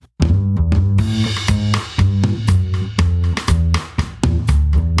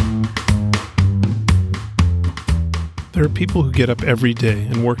people who get up every day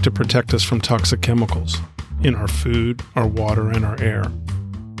and work to protect us from toxic chemicals in our food, our water, and our air,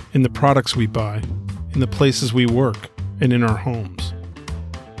 in the products we buy, in the places we work, and in our homes.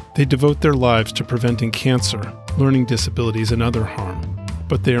 They devote their lives to preventing cancer, learning disabilities, and other harm,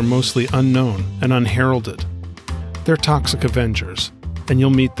 but they are mostly unknown and unheralded. They're Toxic Avengers, and you'll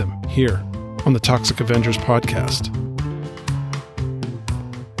meet them here on the Toxic Avengers podcast.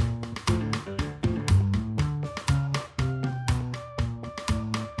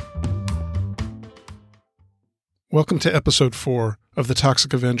 Welcome to episode 4 of the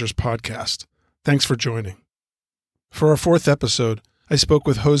Toxic Avengers podcast. Thanks for joining. For our 4th episode, I spoke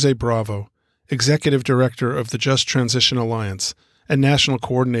with Jose Bravo, Executive Director of the Just Transition Alliance and National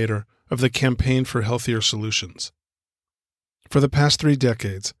Coordinator of the Campaign for Healthier Solutions. For the past 3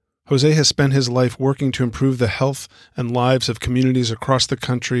 decades, Jose has spent his life working to improve the health and lives of communities across the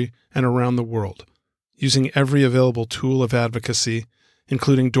country and around the world, using every available tool of advocacy,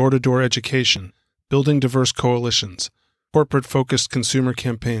 including door-to-door education, building diverse coalitions, corporate-focused consumer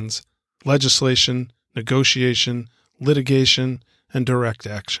campaigns, legislation, negotiation, litigation, and direct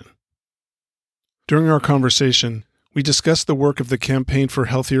action. During our conversation, we discussed the work of the Campaign for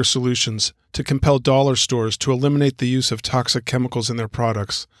Healthier Solutions to compel dollar stores to eliminate the use of toxic chemicals in their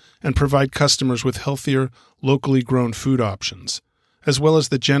products and provide customers with healthier, locally grown food options, as well as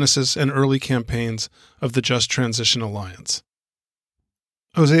the genesis and early campaigns of the Just Transition Alliance.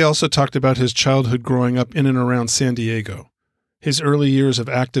 Jose also talked about his childhood growing up in and around San Diego, his early years of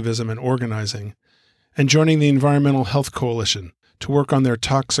activism and organizing, and joining the Environmental Health Coalition to work on their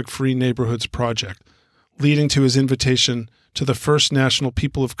Toxic-Free Neighborhoods project, leading to his invitation to the first National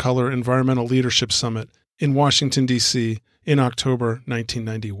People of Color Environmental Leadership Summit in Washington, D.C. in October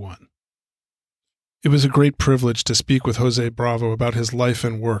 1991. It was a great privilege to speak with Jose Bravo about his life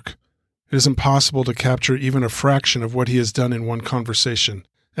and work. It is impossible to capture even a fraction of what he has done in one conversation,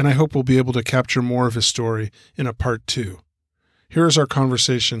 and I hope we'll be able to capture more of his story in a part 2. Here is our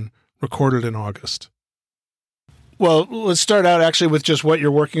conversation, recorded in August. Well, let's start out actually with just what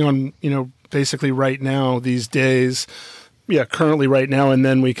you're working on, basically right now, these days. Yeah, currently right now, and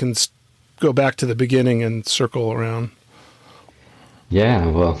then we can go back to the beginning and circle around. Yeah,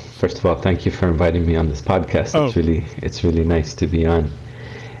 well, first of all, thank you for inviting me on this podcast. It's really nice to be on.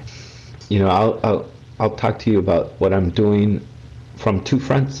 I'll talk to you about what I'm doing from 2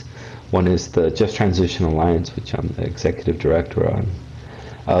 fronts. One is the Just Transition Alliance, which I'm the executive director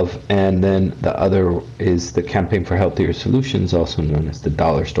of, and then the other is the Campaign for Healthier Solutions, also known as the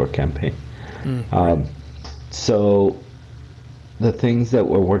Dollar Store Campaign. So the things that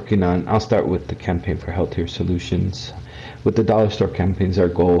we're working on, I'll start with the Campaign for Healthier Solutions. With the Dollar Store campaigns, our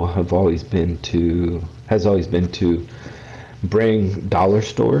goal has always been to bring dollar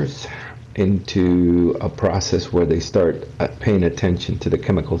stores into a process where they start paying attention to the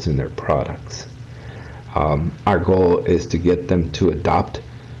chemicals in their products. Our goal is to get them to adopt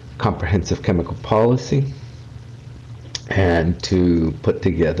comprehensive chemical policy and to put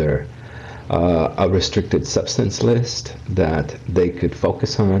together a restricted substance list that they could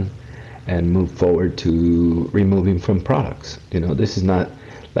focus on and move forward to removing from products. This is not,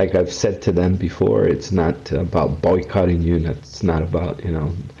 like I've said to them before, it's not about boycotting units. It's not about,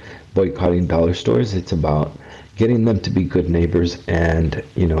 boycotting dollar stores. It's about getting them to be good neighbors and,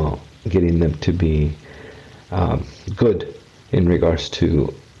 getting them to be good in regards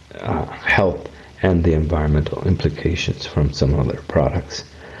to health and the environmental implications from some of their products.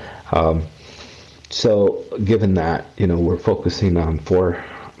 So given that, we're focusing on 4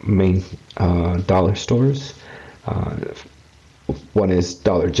 main dollar stores. One is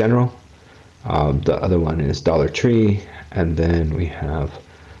Dollar General, the other one is Dollar Tree, and then we have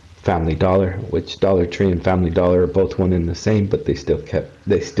Family Dollar, which Dollar Tree and Family Dollar are both one and the same, but they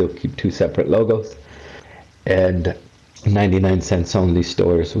still keep 2 separate logos. And 99 cents only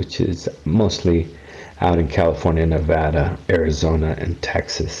stores, which is mostly out in California, Nevada, Arizona, and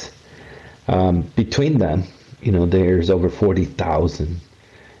Texas. Between them, there's over 40,000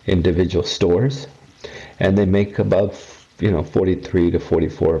 individual stores, and they make above, 43 to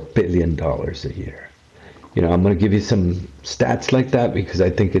 44 billion dollars a year. I'm going to give you some stats like that because I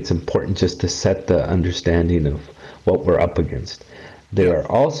think it's important just to set the understanding of what we're up against. They are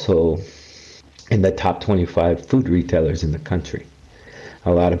also in the top 25 food retailers in the country.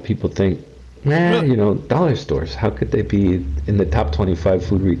 A lot of people think, dollar stores, how could they be in the top 25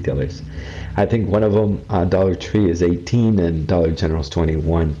 food retailers? I think one of them, Dollar Tree, is 18 and Dollar General is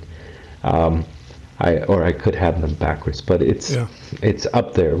 21. I could have them backwards, but it's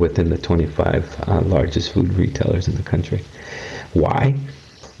up there within the 25 largest food retailers in the country. Why?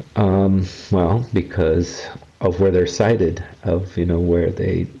 Well, because of where they're sited, of where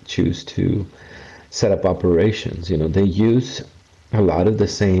they choose to set up operations. They use a lot of the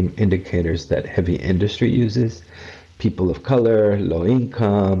same indicators that heavy industry uses: people of color, low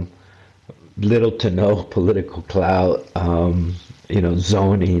income, little to no political clout,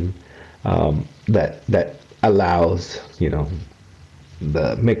 zoning, that allows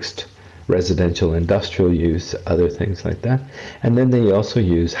the mixed residential industrial use, other things like that. And then they also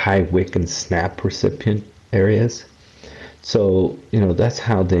use high WIC and SNAP recipient areas. So, that's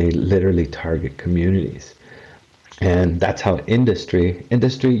how they literally target communities. And that's how industry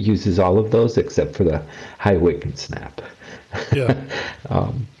uses all of those except for the high WIC and SNAP. Yeah.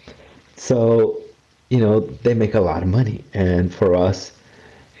 So, they make a lot of money. And for us,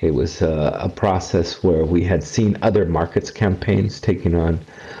 it was a process where we had seen other markets campaigns taking on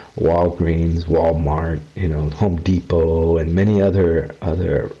Walgreens, Walmart, Home Depot, and many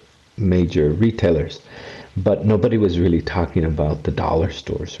other major retailers. But nobody was really talking about the dollar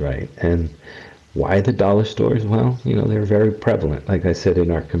stores, right? And why the dollar stores? Well, they're very prevalent, like I said,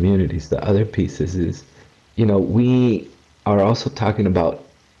 in our communities. The other pieces is, we are also talking about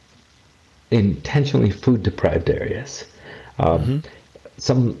intentionally food deprived areas.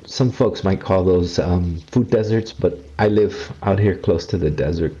 Some folks might call those food deserts, but I live out here close to the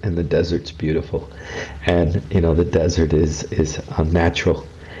desert, and the desert's beautiful. And the desert is unnatural.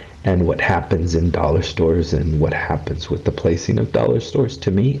 And what happens in dollar stores and what happens with the placing of dollar stores, to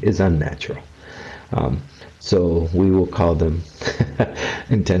me, is unnatural. So we will call them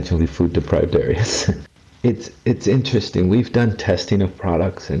intentionally food deprived areas. It's interesting. We've done testing of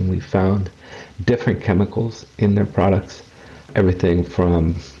products, and we found different chemicals in their products. Everything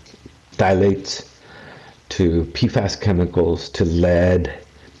from phthalates to PFAS chemicals to lead,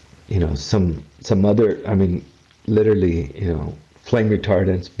 some other, literally, flame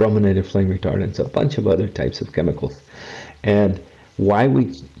retardants, brominated flame retardants, a bunch of other types of chemicals. And why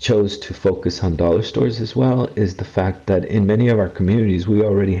we chose to focus on dollar stores as well is the fact that in many of our communities, we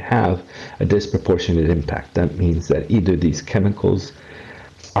already have a disproportionate impact. That means that either these chemicals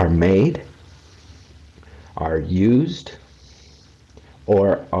are made, are used,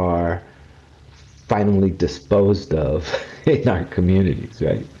 or are finally disposed of in our communities,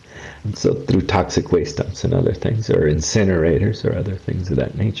 right? And so through toxic waste dumps and other things, or incinerators or other things of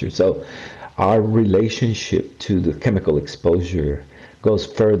that nature. So our relationship to the chemical exposure goes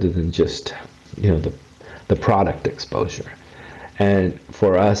further than just, the product exposure. And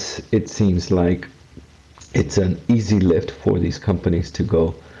for us, it seems like it's an easy lift for these companies to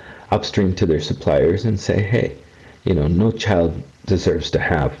go upstream to their suppliers and say, hey, no child deserves to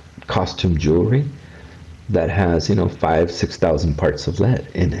have costume jewelry that has 5,000-6,000 parts of lead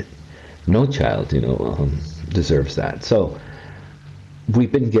in it. No child deserves that. So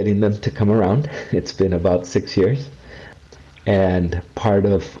we've been getting them to come around. It's been about 6 years, and part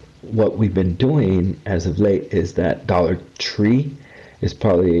of what we've been doing as of late is that Dollar Tree is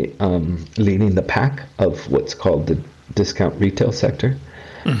probably leading the pack of what's called the discount retail sector.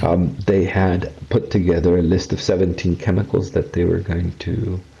 They had put together a list of 17 chemicals that they were going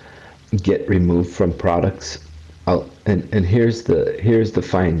to get removed from products. And here's the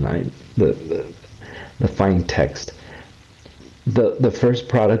fine line, the fine text. The first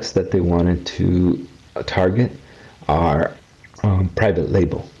products that they wanted to target are private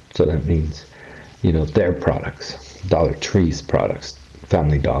label. So that means, their products, Dollar Tree's products,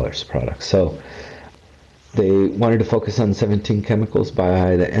 Family Dollar's products. So they wanted to focus on 17 chemicals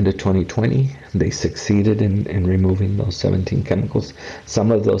by the end of 2020. They succeeded in removing those 17 chemicals.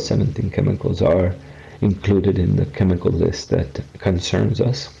 Some of those 17 chemicals are included in the chemical list that concerns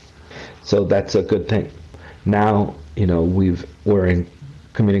us. So that's a good thing. Now, we're in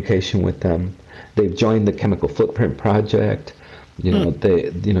communication with them. They've joined the Chemical Footprint Project.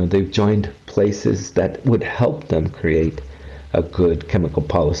 They've joined places that would help them create a good chemical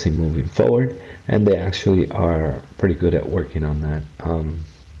policy moving forward, and they actually are pretty good at working on that.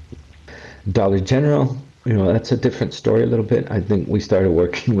 Dollar General, that's a different story a little bit. I think we started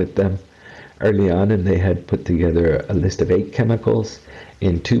working with them early on, and they had put together a list of 8 chemicals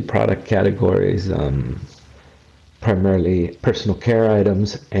in 2 product categories, primarily personal care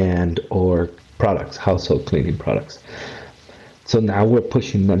items and or products, household cleaning products. So now we're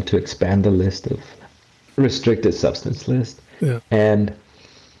pushing them to expand the list of restricted substance list. Yeah. And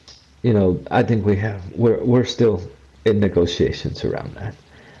I think we're still in negotiations around that.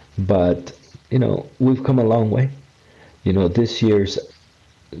 But we've come a long way. This year's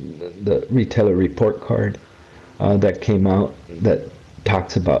the retailer report card that came out that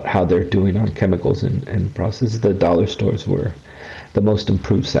talks about how they're doing on chemicals and processes. The dollar stores were the most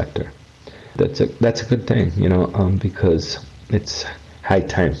improved sector. That's a good thing, because it's high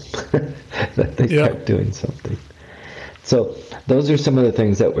time that they start doing something. So those are some of the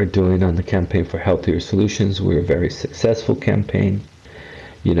things that we're doing on the campaign for Healthier Solutions. We're a very successful campaign.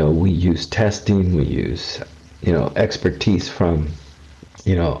 We use testing, we use, expertise from,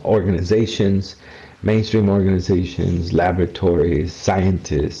 organizations, mainstream organizations, laboratories,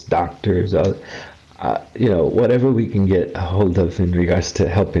 scientists, doctors, whatever we can get a hold of in regards to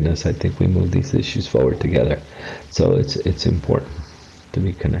helping us. I think we move these issues forward together. So it's important to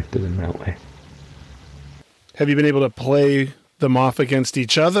be connected in that way. Have you been able to play them off against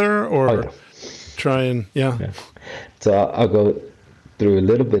each other, or try and So I'll go through a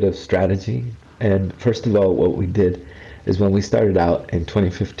little bit of strategy. And first of all, what we did is when we started out in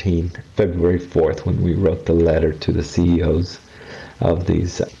 2015, February 4th, when we wrote the letter to the CEOs of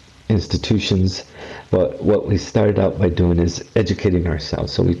these institutions, but what we started out by doing is educating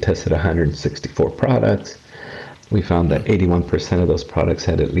ourselves. So we tested 164 products. We found that 81% of those products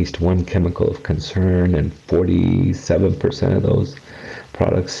had at least one chemical of concern, and 47% of those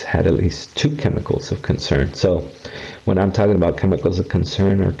products had at least two chemicals of concern. So when I'm talking about chemicals of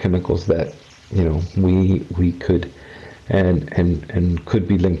concern, are chemicals that we could and could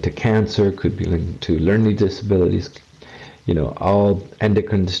be linked to cancer, could be linked to learning disabilities, all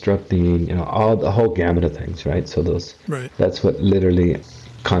endocrine disrupting, all the whole gamut of things, right? So that's what literally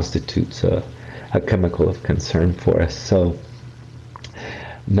constitutes a chemical of concern for us. So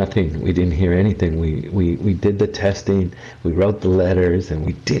nothing, we didn't hear anything. We did the testing, we wrote the letters, and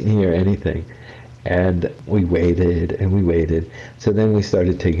we didn't hear anything. And we waited and we waited. So then we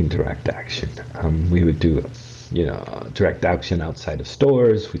started taking direct action. We would do, direct action outside of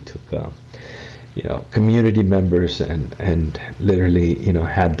stores. We took, community members and literally,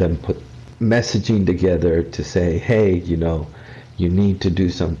 had them put messaging together to say, hey, you need to do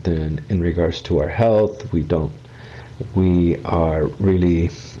something in regards to our health. We are really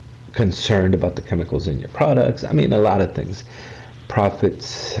concerned about the chemicals in your products. I mean, a lot of things.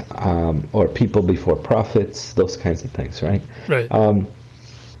 Profits, or people before profits, those kinds of things, right? Right.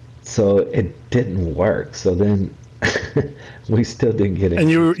 So it didn't work. So then we still didn't get it. And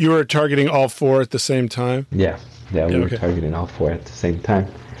you were targeting all four at the same time? Yeah, we were targeting all four at the same time.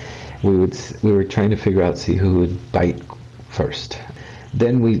 We were trying to figure out, see who would bite first.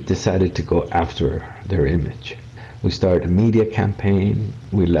 Then we decided to go after their image. We started a media campaign.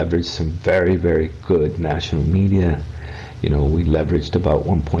 We leveraged some very, very good national media. We leveraged about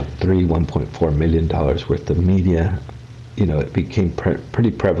 $1.4 million worth of media. It became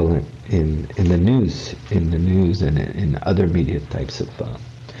pretty prevalent in the news and in other media types of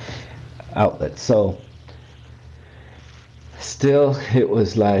outlets. So still, it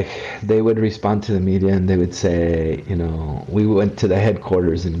was like they would respond to the media and they would say, we went to the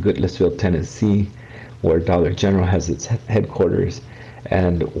headquarters in Goodlettsville, Tennessee, where Dollar General has its headquarters.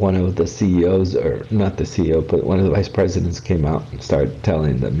 And one of the CEOs, or not the CEO, but one of the vice presidents came out and started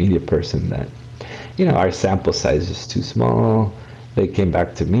telling the media person that, our sample size is too small. They came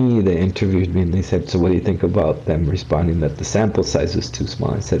back to me, they interviewed me, and they said, so what do you think about them responding that the sample size is too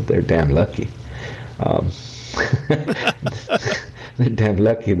small? I said, they're damn lucky. They're damn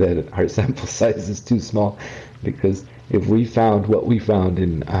lucky that our sample size is too small, because if we found what we found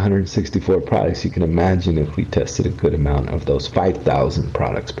in 164 products, you can imagine if we tested a good amount of those 5,000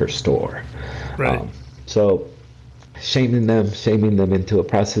 products per store. Right. So shaming them into a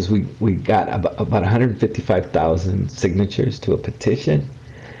process. We got about 155,000 signatures to a petition,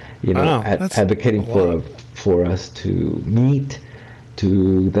 advocating for us to meet,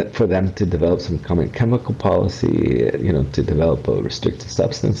 for them to develop some common chemical policy, to develop a restricted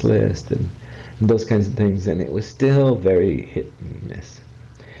substance list and those kinds of things. And it was still very hit and miss.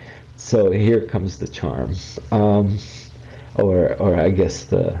 So here comes the charm, or I guess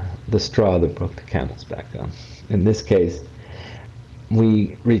the straw that broke the camel's back. In this case,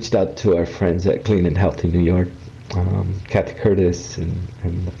 we reached out to our friends at Clean and Healthy New York, Kathy Curtis and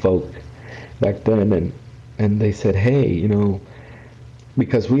the folk back then, and they said, hey,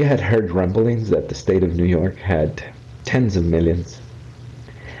 because we had heard rumblings that the state of New York had tens of millions.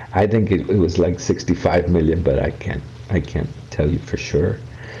 I think it was like 65 million, but I can't tell you for sure.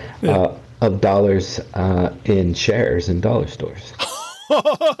 Yeah. Of dollars in shares in dollar stores.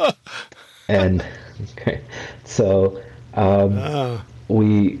 And okay, so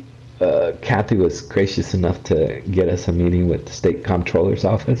Kathy was gracious enough to get us a meeting with the state comptroller's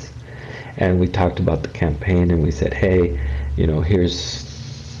office, and we talked about the campaign, and we said, hey, here's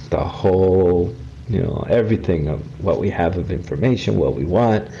the whole, everything of what we have of information, what we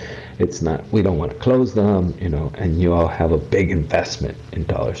want. We don't want to close them, and you all have a big investment in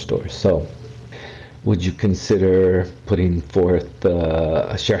dollar stores. So would you consider putting forth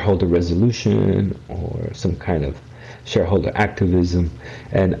a shareholder resolution or some kind of shareholder activism?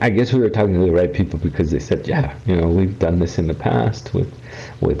 And I guess we were talking to the right people, because they said, yeah, we've done this in the past with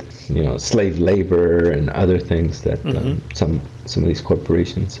slave labor and other things that some of these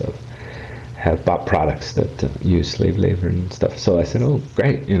corporations have bought products that use slave labor and stuff. So I said, oh,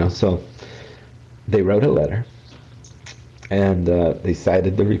 great, so they wrote a letter, and they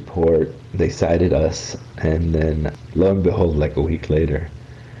cited the report, they cited us, and then lo and behold, like a week later,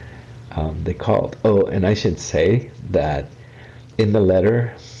 they called. Oh, and I should say that in the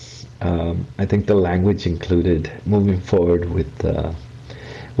letter, I think the language included moving forward with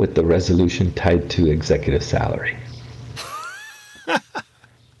the resolution tied to executive salary.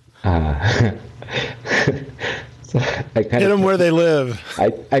 So I kind hit them where they live.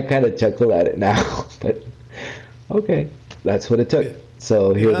 I kind of chuckle at it now, but okay, that's what it took.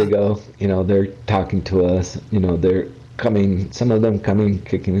 So here they go. They're talking to us. They're coming. Some of them coming,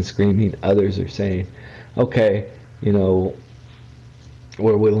 kicking and screaming. Others are saying, okay, we're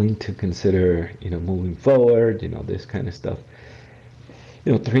willing to consider, moving forward. This kind of stuff.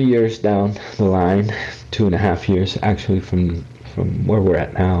 3 years down the line, 2.5 years actually from where we're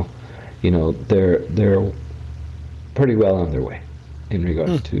at now, they're pretty well on their way in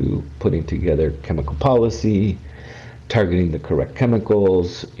regards to putting together chemical policy, targeting the correct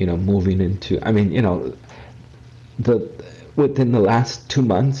chemicals, moving into, within the last 2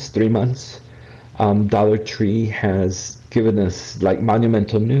 months, 3 months, Dollar Tree has given us like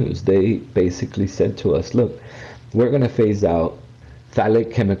monumental news. They basically said to us, look, we're going to phase out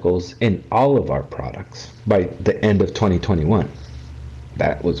phthalate chemicals in all of our products by the end of 2021.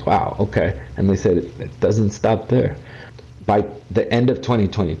 That was wow, okay. And they said it doesn't stop there. By the end of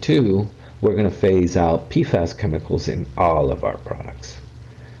 2022, we're going to phase out PFAS chemicals in all of our products.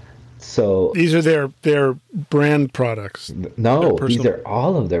 So these are their brand products. No, these are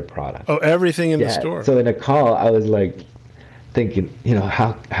all of their products. Oh, everything in the store. So in a call, I was like thinking,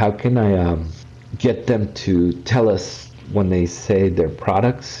 how can I get them to tell us when they say their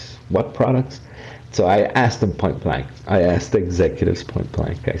products, what products? So I asked them point blank. I asked the executives point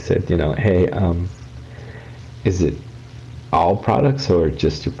blank. I said, hey, is it all products or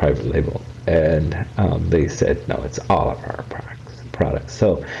just your private label? And they said, no, it's all of our products.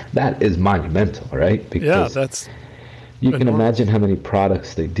 So that is monumental, right? Because that's you can imagine how many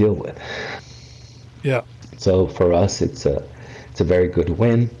products they deal with. Yeah. So for us, it's a very good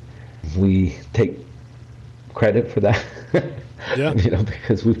win. We take credit for that. Yeah.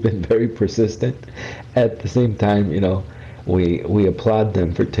 Because we've been very persistent. At the same time, we applaud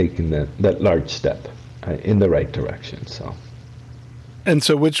them for taking that large step in the right direction. So. And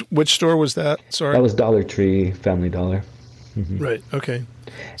so, which store was that? Sorry, that was Dollar Tree, Family Dollar. Mm-hmm. Right. Okay.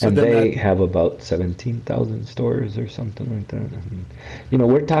 So and they have about 17,000 stores or something like that. And,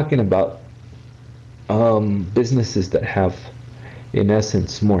 we're talking about businesses that have, in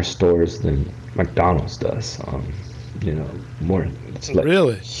essence, more stores than McDonald's does. More. It's like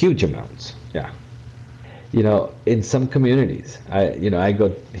really huge amounts. Yeah. In some communities, I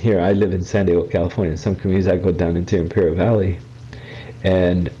go here. I live in San Diego, California. In some communities, I go down into Imperial Valley,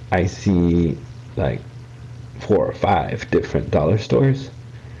 and I see like 4 or 5 different dollar stores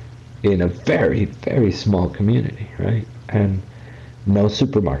in a very, very small community, right? And no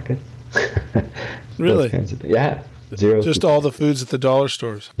supermarket. Really? Yeah. Zero. Just all the foods at the dollar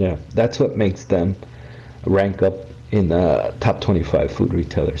stores. Yeah. That's what makes them rank up in the top 25 food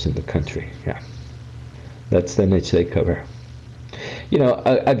retailers in the country. Yeah. That's the niche they cover.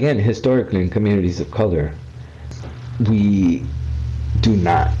 Again, historically in communities of color, we do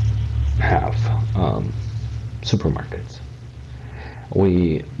not have supermarkets.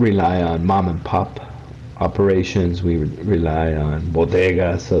 We rely on mom and pop operations. We rely on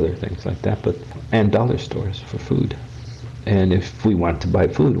bodegas, other things like that, and dollar stores for food. And if we want to buy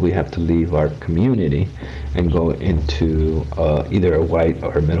food, we have to leave our community and go into either a white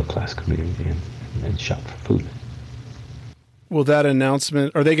or a middle class community and shop for food. Will that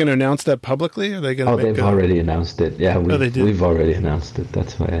announcement, are they going to announce that publicly? Are they going to they've already announced it. Yeah, we've already announced it.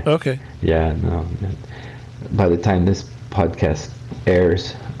 That's why. Okay. Yeah, no. By the time this podcast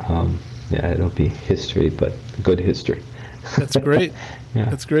airs, it'll be history, but good history. That's great. Yeah.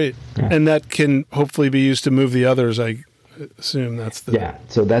 That's great. Yeah. And that can hopefully be used to move the others, I assume that's the... Yeah,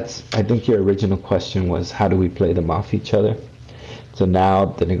 so I think your original question was, how do we play them off each other? So now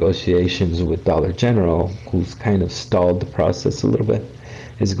the negotiations with Dollar General, who's kind of stalled the process a little bit,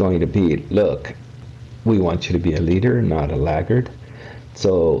 is going to be, look, we want you to be a leader, not a laggard.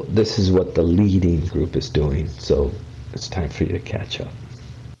 So this is what the leading group is doing. So it's time for you to catch up.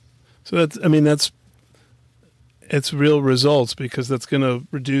 So that's its real results, because that's going to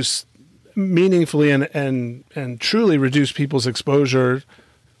reduce meaningfully and truly reduce people's exposure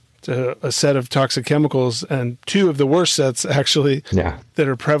to a set of toxic chemicals, and two of the worst sets actually that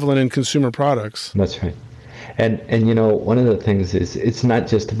are prevalent in consumer products. That's right. And you know, one of the things is it's not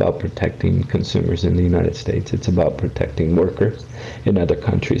just about protecting consumers in the United States, it's about protecting workers in other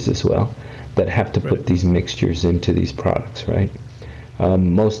countries as well that have to put these mixtures into these products, right?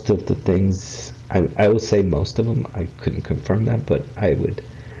 Most of the things, I will say most of them, I couldn't confirm that, but I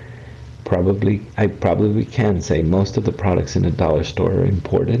probably can say most of the products in a dollar store are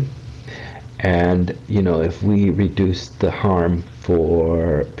imported. And, you know, if we reduce the harm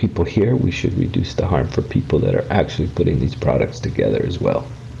for people here, we should reduce the harm for people that are actually putting these products together as well.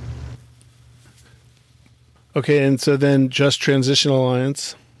 Okay, and so then Just Transition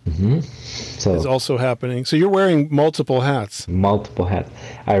Alliance is also happening. So you're wearing multiple hats. Multiple hats.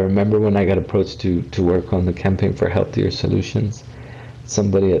 I remember when I got approached to work on the campaign for healthier solutions,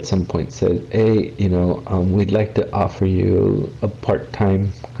 somebody at some point said, hey, you know, we'd like to offer you a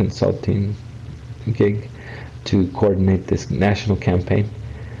part-time consulting gig to coordinate this national campaign.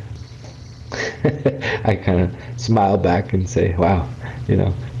 I kind of smile back and say, wow, you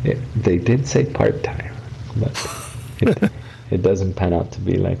know, they did say part-time, but it doesn't pan out to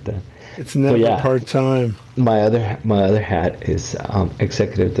be like that. It's never part-time. My other hat is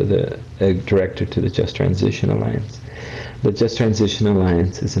executive to the director to the Just Transition Alliance. The Just Transition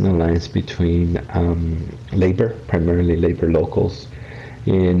Alliance is an alliance between labor, primarily labor locals,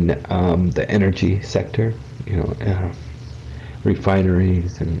 in the energy sector, you know,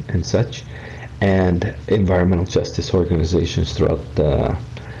 refineries and such, and environmental justice organizations throughout the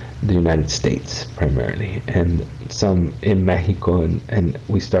United States primarily, and some in Mexico, and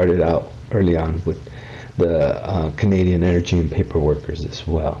we started out early on with the Canadian energy and paper workers as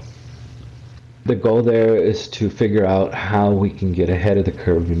well. The goal there is to figure out how we can get ahead of the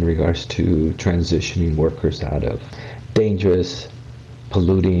curve in regards to transitioning workers out of dangerous,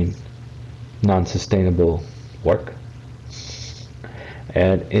 polluting, non-sustainable work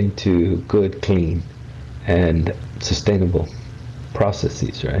and into good, clean, and sustainable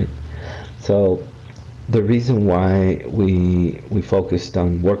processes, right? So the reason why we focused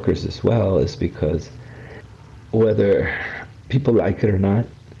on workers as well is because whether people like it or not,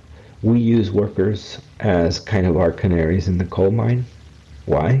 we use workers as kind of our canaries in the coal mine.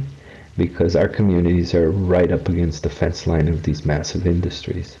 Why? Because our communities are right up against the fence line of these massive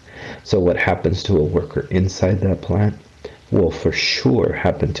industries. So what happens to a worker inside that plant will for sure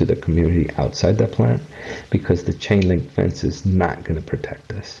happen to the community outside that plant, because the chain link fence is not going to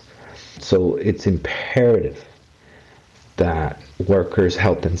protect us. So it's imperative that workers'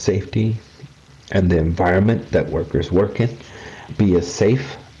 health and safety and the environment that workers work in be as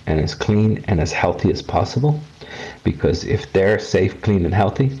safe and as clean and as healthy as possible, because if they're safe, clean, and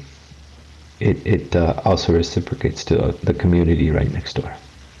healthy, it also reciprocates to the community right next door.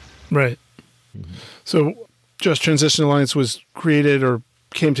 Right. Mm-hmm. So Just Transition Alliance was created or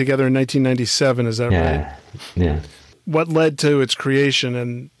came together in 1997, is that right? Yeah. What led to its creation?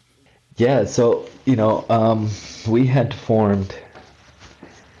 And so, you know, we had formed,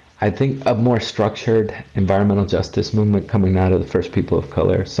 I think, a more structured environmental justice movement coming out of the First People of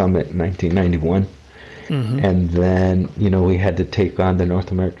Color Summit in 1991. Mm-hmm. And then, you know, we had to take on the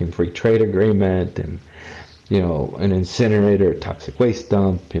North American Free Trade Agreement and, you know, an incinerator, toxic waste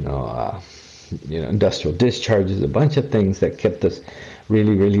dump, industrial discharges, a bunch of things that kept us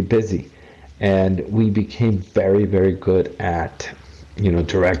really, really busy. And we became very, very good at, you know,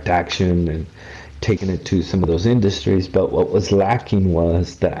 direct action and taking it to some of those industries. But what was lacking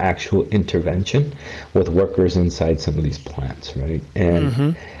was the actual intervention with workers inside some of these plants, right?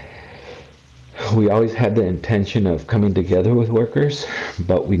 And we always had the intention of coming together with workers,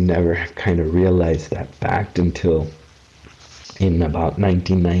 but we never kind of realized that fact until in about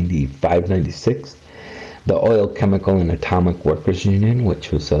 1995, 96, the Oil, Chemical, and Atomic Workers Union,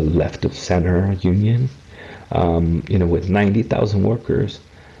 which was a left-of-center union, with 90,000 workers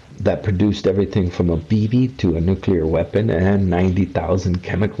that produced everything from a BB to a nuclear weapon and 90,000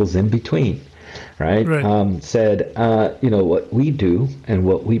 chemicals in between, right? Said, what we do and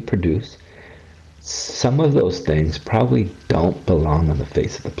what we produce, some of those things probably don't belong on the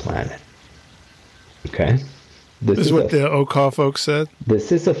face of the planet. Okay? This is what the OCAW folks said?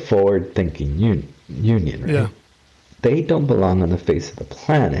 This is a forward-thinking union, right? Yeah. They don't belong on the face of the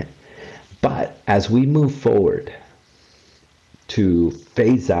planet, but as we move forward to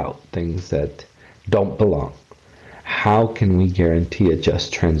phase out things that don't belong, how can we guarantee a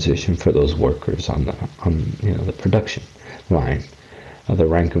just transition for those workers on the production line, the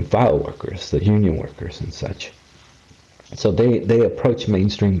rank and file workers, the union workers and such? So they approached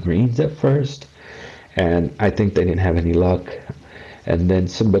Mainstream Greens at first, and I think they didn't have any luck. And then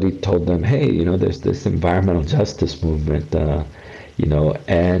somebody told them, hey, there's this environmental justice movement,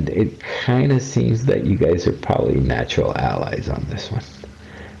 and it kind of seems that you guys are probably natural allies on this one.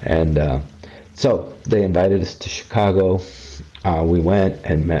 And so they invited us to Chicago. We went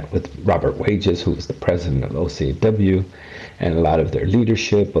and met with Robert Wages, who was the president of OCAW, and a lot of their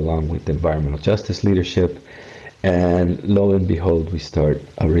leadership, along with environmental justice leadership. And lo and behold, we start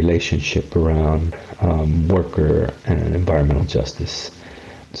a relationship around worker and environmental justice.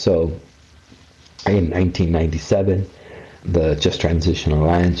 So in 1997, the Just Transition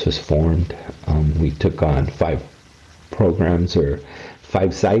Alliance was formed. We took on 5 programs or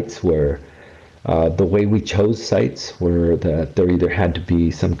 5 sites where the way we chose sites were that there either had to be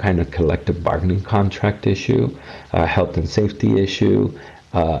some kind of collective bargaining contract issue, a health and safety issue,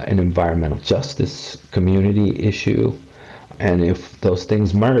 an environmental justice community issue, and if those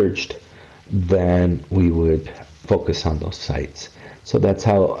things merged, then we would focus on those sites. So that's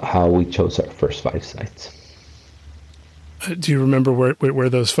how we chose our first 5 sites. Do you remember where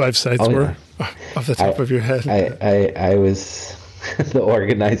those 5 sites were? Yeah. Off the top of your head? I was the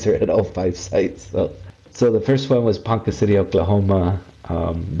organizer at all 5 sites. So the first one was Ponca City, Oklahoma,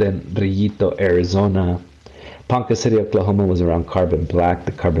 then Rillito, Arizona. Ponca City, Oklahoma was around Carbon Black,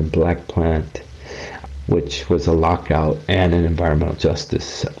 the Carbon Black plant, which was a lockout and an environmental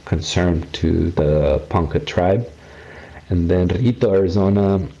justice concern to the Ponca tribe. And then Rillito,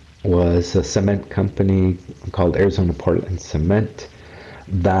 Arizona was a cement company called Arizona Portland Cement.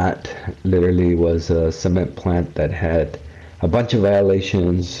 That literally was a cement plant that had a bunch of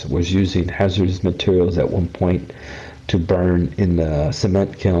violations, was using hazardous materials at one point to burn in the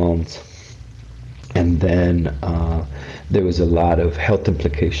cement kilns. And then there was a lot of health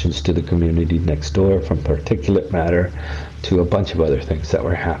implications to the community next door, from particulate matter to a bunch of other things that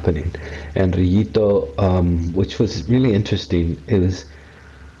were happening. And Rillito, which was really interesting, it was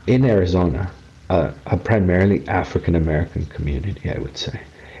in Arizona, a primarily African-American community, I would say.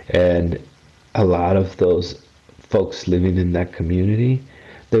 And a lot of those folks living in that community,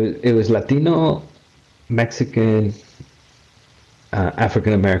 it was Latino, Mexican,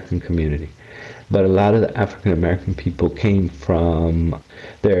 African-American community. But a lot of the African-American people came from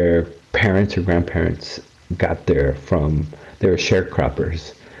their parents or grandparents got there from, they were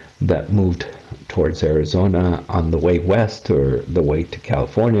sharecroppers that moved towards Arizona on the way west or the way to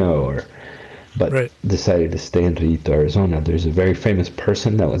California, but decided to stay in Rillito, Arizona. There's a very famous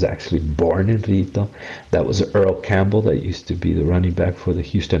person that was actually born in Rillito. That was Earl Campbell, that used to be the running back for the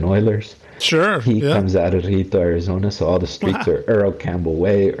Houston Oilers. Sure. He comes out of Rillito, Arizona, so all the streets are Earl Campbell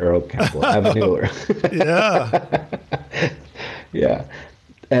Way, Earl Campbell Avenue. Yeah. Yeah.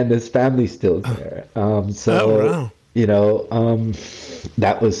 And his family's still there.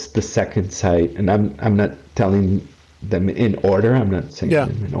 That was the second site. And I'm not telling them in order. I'm not saying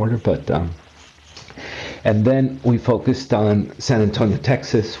them in order, but and then we focused on San Antonio,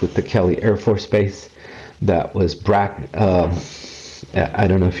 Texas, with the Kelly Air Force Base. That was I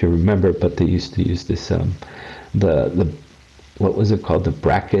don't know if you remember, but they used to use this the what was it called, the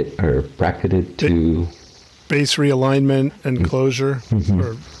bracketed to base realignment and closure.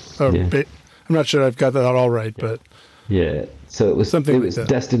 Mm-hmm. I'm not sure I've got that all right, but so it was something. It was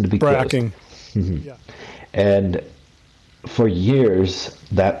destined to be bracking. Mm-hmm. Yeah, and for years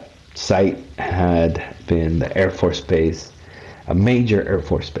that site had been the Air Force Base, a major Air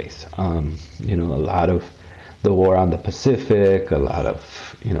Force base. A lot of the war on the Pacific, a lot of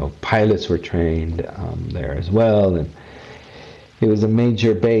pilots were trained there as well, and it was a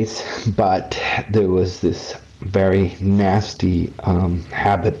major base. But there was this very nasty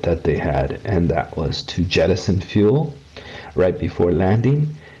habit that they had, and that was to jettison fuel right before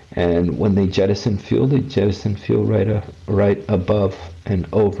landing. And when they jettison fuel right above and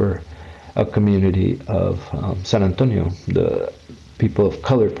over a community of San Antonio, the people of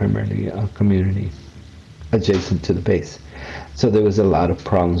color primarily, community adjacent to the base. So there was a lot of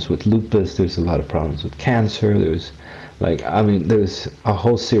problems with lupus, there was a lot of problems with cancer, there was a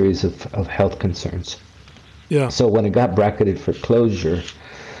whole series of health concerns. Yeah. So when it got bracketed for closure,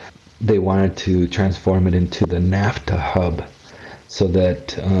 they wanted to transform it into the NAFTA hub so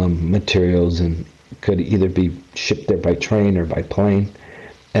that materials could either be shipped there by train or by plane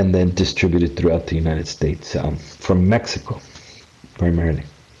and then distributed throughout the United States from Mexico primarily.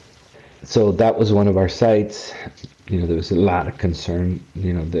 So that was one of our sites. There was a lot of concern.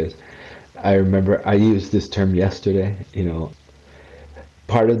 I remember I used this term yesterday.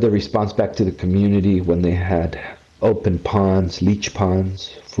 Part of the response back to the community when they had open ponds, leach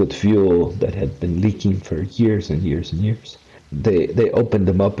ponds with fuel that had been leaking for years and years and years. They opened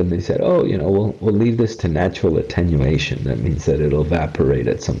them up and they said, oh, we'll leave this to natural attenuation. That means that it'll evaporate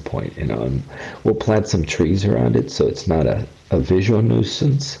at some point, and we'll plant some trees around it so it's not a visual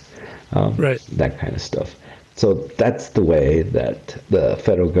nuisance, Right. that kind of stuff. So that's the way that the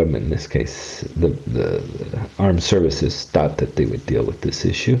federal government, in this case, the armed services, thought that they would deal with this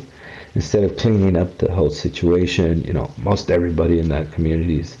issue. Instead of cleaning up the whole situation, most everybody in that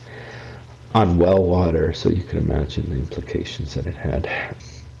community is on well water, so you can imagine the implications that it had.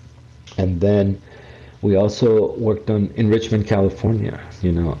 And then we also worked in Richmond, California,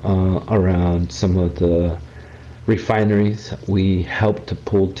 around some of the refineries. We helped to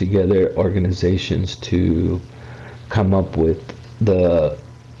pull together organizations to come up with the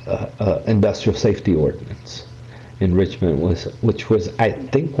industrial safety ordinance in Richmond, which was, I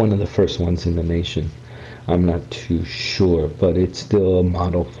think, one of the first ones in the nation. I'm not too sure, but it's still a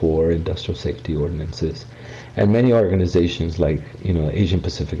model for industrial safety ordinances. And many organizations like, Asian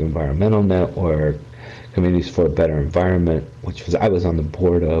Pacific Environmental Network, Communities for a Better Environment, which I was on the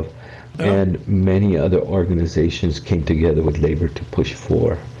board of, and many other organizations came together with labor to push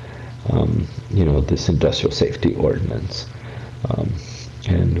for, this industrial safety ordinance.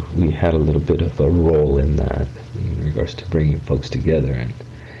 And we had a little bit of a role in that in regards to bringing folks together and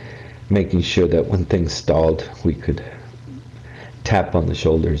making sure that when things stalled, we could tap on the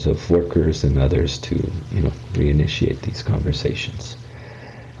shoulders of workers and others to, reinitiate these conversations.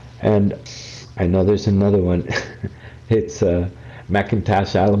 And I know there's another one. It's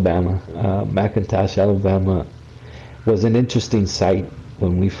McIntosh, Alabama. McIntosh, Alabama was an interesting site.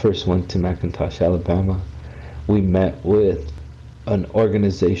 When we first went to McIntosh, Alabama, we met with an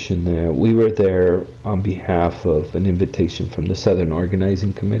organization there. We were there on behalf of an invitation from the Southern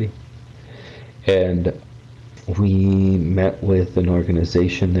Organizing Committee. And we met with an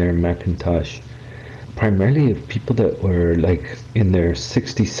organization there in McIntosh, primarily of people that were like in their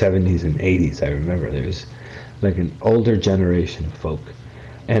 60s, 70s, and 80s. I remember there was like an older generation of folk.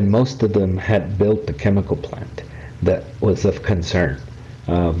 And most of them had built the chemical plant that was of concern,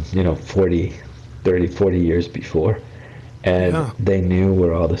 40 years before. And they knew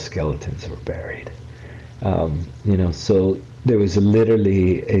where all the skeletons were buried. So there was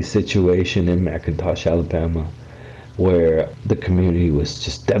literally a situation in McIntosh, Alabama, where the community was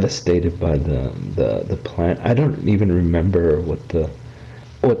just devastated by the plant. I don't even remember what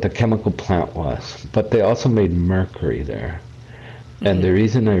the chemical plant was, but they also made mercury there. Mm-hmm. And the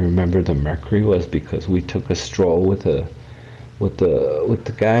reason I remember the mercury was because we took a stroll with the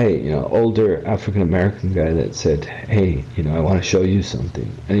guy, older African American guy that said, "Hey, I want to show you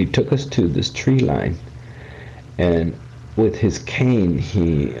something," and he took us to this tree line, and with his cane,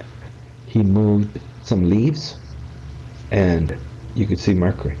 he moved some leaves, and you could see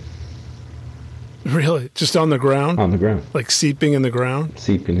mercury. Really? Just on the ground? On the ground. Like seeping in the ground?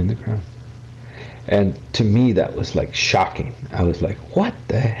 Seeping in the ground. And to me, that was like shocking. I was like, what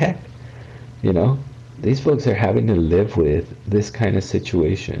the heck? These folks are having to live with this kind of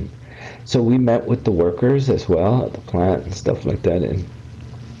situation. So we met with the workers as well at the plant and stuff like that.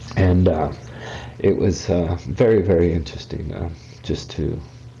 And it was very, very interesting just to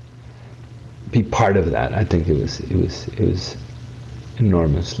be part of that. I think it was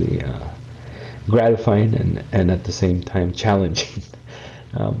enormously gratifying and at the same time challenging.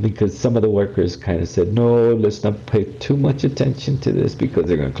 Because some of the workers kind of said, no, let's not pay too much attention to this because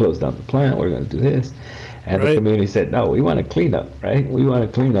they're going to close down the plant, we're going to do this. And the community said, no, we want to clean up, right? We want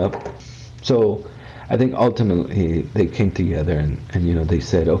to clean up. So I think ultimately they came together and they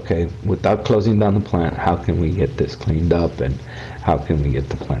said, okay, without closing down the plant, how can we get this cleaned up and how can we get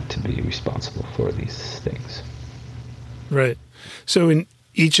the plant to be responsible for these things? Right. So in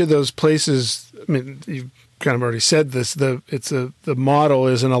each of those places, I mean, you've kind of already said this, the model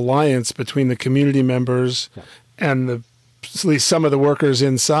is an alliance between the community members and at least some of the workers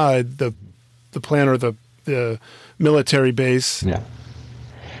inside the plant or the military base. Yeah.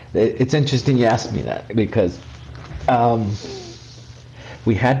 It's interesting you asked me that because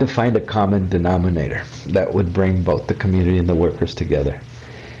we had to find a common denominator that would bring both the community and the workers together.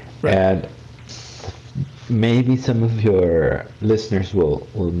 Right. And maybe some of your listeners will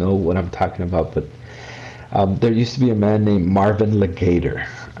know what I'm talking about, but there used to be a man named Marvin Legator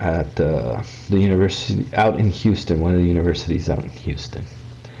at the university out in Houston, one of the universities out in Houston.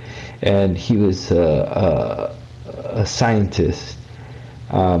 And he was a scientist,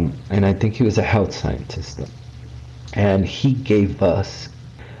 and I think he was a health scientist. And he gave us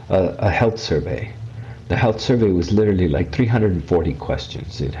a health survey. The health survey was literally like 340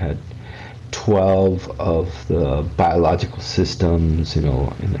 questions. It had 12 of the biological systems,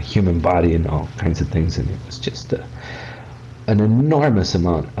 in the human body and all kinds of things. And it was just an enormous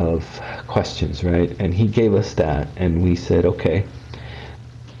amount of questions, right? And he gave us that, and we said, okay,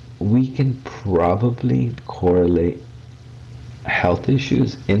 we can probably correlate health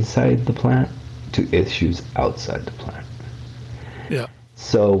issues inside the plant to issues outside the plant. Yeah.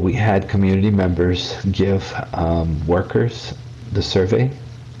 So we had community members give workers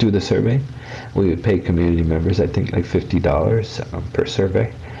do the survey. We would pay community members, I think, like $50 per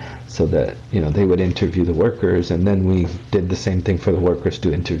survey, so that they would interview the workers, and then we did the same thing for the workers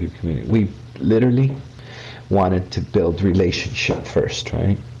to interview community. We literally wanted to build relationship first,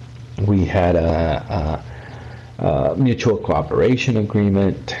 right? We had a mutual cooperation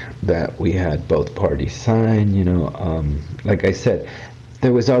agreement that we had both parties sign. Like I said,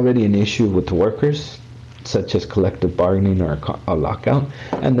 there was already an issue with the workers, such as collective bargaining or a lockout,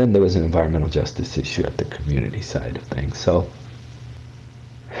 and then there was an environmental justice issue at the community side of things. So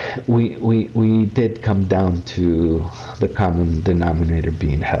we did come down to the common denominator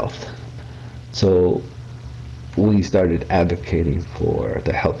being health. So we started advocating for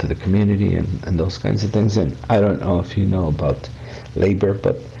the health of the community and those kinds of things. And I don't know if you know about labor,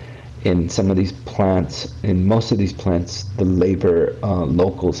 but in some of these plants, in most of these plants, the labor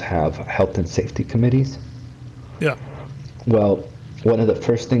locals have health and safety committees. Yeah. Well, one of the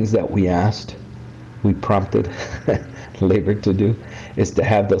first things that we prompted labor to do, is to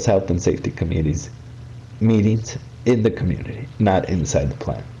have those health and safety committees meetings in the community, not inside the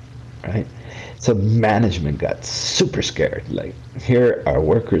plant, right? So management got super scared. Like, here are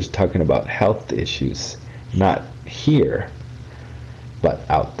workers talking about health issues, not here, but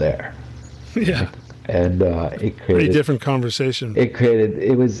out there. Yeah. And it created pretty different conversation.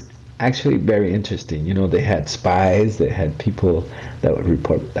 It was actually very interesting. They had spies, they had people that would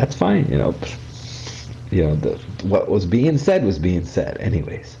report. That's fine, what was being said was being said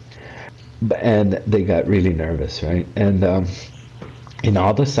anyways. And they got really nervous, right? And in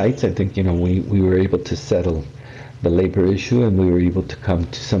all the sites, I think, we were able to settle the labor issue, and we were able to come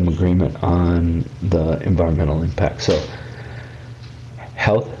to some agreement on the environmental impact. So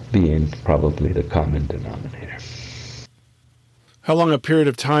health being probably the common denominator. How long a period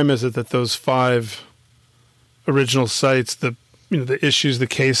of time is it that those 5 original sites, the issues, the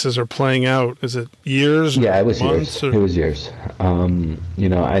cases are playing out? Is it years? Yeah, it was months? years. It was years.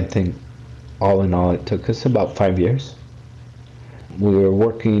 I think all in all, it took us about 5 years. We were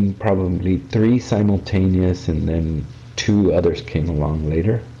working probably 3 simultaneous, and then 2 others came along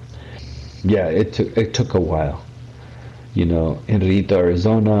later. Yeah, it took a while. In Rito,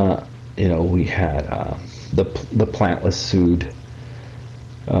 Arizona, we had the plant was sued,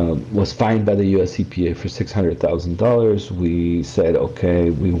 was fined by the U.S. EPA for $600,000. We said,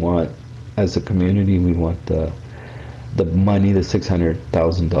 okay, as a community, we want the money, the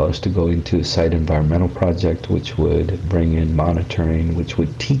 $600,000, to go into a site environmental project, which would bring in monitoring, which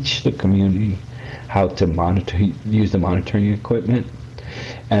would teach the community how to use the monitoring equipment.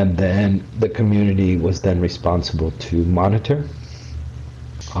 And then the community was then responsible to monitor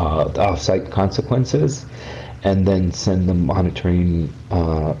the off-site consequences, and then send the monitoring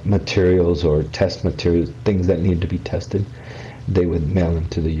materials or test materials, things that needed to be tested. They would mail them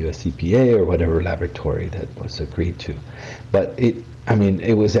to the US EPA or whatever laboratory that was agreed to. But it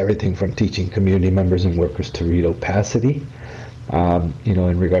was everything from teaching community members and workers to read opacity,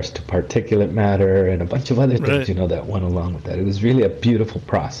 in regards to particulate matter and a bunch of other things, Right. That went along with that. It was really a beautiful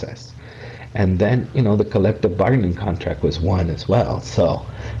process. And then, the collective bargaining contract was won as well. So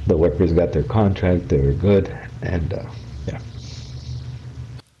the workers got their contract, they were good, and yeah.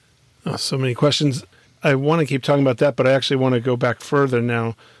 Oh, so many questions. I want to keep talking about that, but I actually want to go back further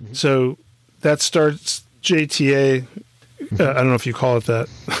now. Mm-hmm. So that starts JTA. I don't know if you call it that.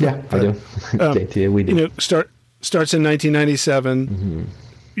 Yeah, I do. JTA, we do. Starts in 1997. Mm-hmm.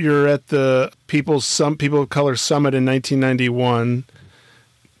 You're at the People of Color Summit in 1991,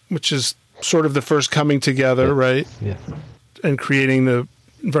 which is sort of the first coming together, yeah. right? Yeah. And creating the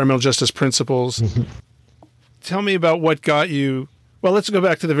environmental justice principles. Mm-hmm. Tell me about what got you. Well, let's go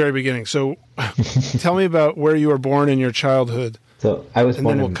back to the very beginning. So tell me about where you were born in your childhood. So I was and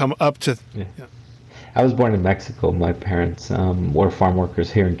born then we'll come up to... Yeah. I was born in Mexico. My parents were farm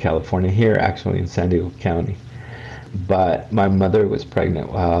workers here in California, here actually in San Diego County. But my mother was pregnant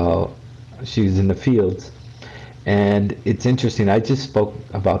while she was in the fields. And it's interesting, I just spoke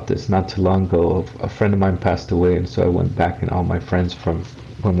about this not too long ago. A friend of mine passed away, and so I went back, and all my friends from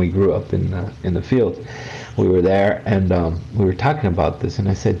when we grew up in the field. We were there, and we were talking about this, and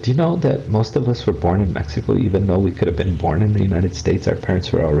I said, do you know that most of us were born in Mexico, even though we could have been born in the United States? Our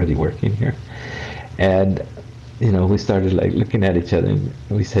parents were already working here. And we started like looking at each other, and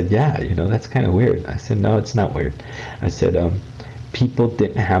we said, yeah, that's kind of weird. I said, no, it's not weird. I said, people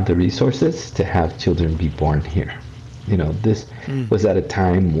didn't have the resources to have children be born here. This was at a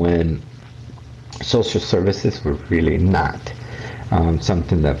time when social services were really not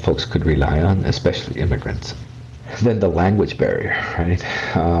something that folks could rely on, especially immigrants. Then the language barrier, right?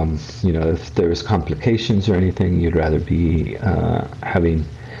 If there was complications or anything, you'd rather be having,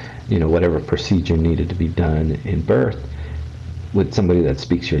 whatever procedure needed to be done in birth with somebody that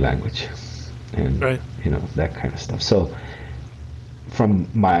speaks your language, and right. That kind of stuff. So from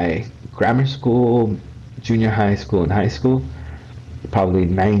my grammar school, junior high school, and high school, probably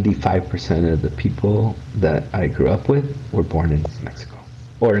 95% of the people that I grew up with were born in Mexico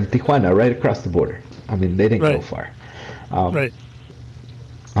or in Tijuana, right across the border. I mean, they didn't go far. Right.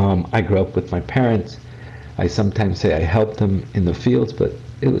 I grew up with my parents. I sometimes say I helped them in the fields, but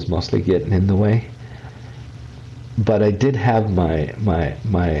it was mostly getting in the way. But I did have my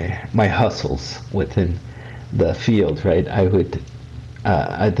hustles within the field, right? I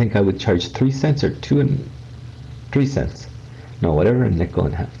think I would charge 3 cents or 3 cents. No, whatever, a nickel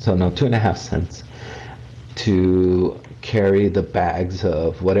and a half. So no, 2.5 cents to carry the bags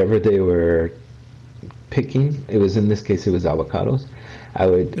of whatever they were picking. It was, in this case, it was avocados. I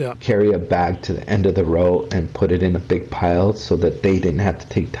would carry a bag to the end of the row and put it in a big pile so that they didn't have to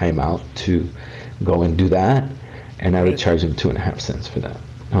take time out to go and do that. And I would charge them 2.5 cents for that.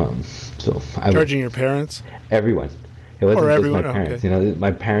 So I charging your parents? Everyone. It wasn't just everyone? my parents. Okay.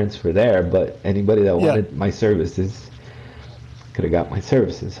 My parents were there, but anybody that wanted my services could have got my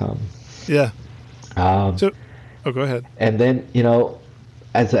services. Go ahead. And then,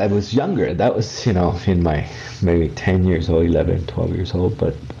 as I was younger, that was, in my maybe 10 years old, 11, 12 years old,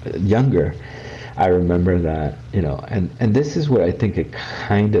 but younger, I remember that, and this is where I think it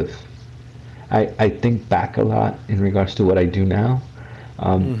kind of, I think back a lot in regards to what I do now.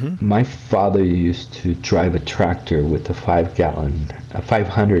 My father used to drive a tractor with a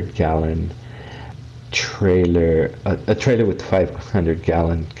 500-gallon trailer, a trailer with a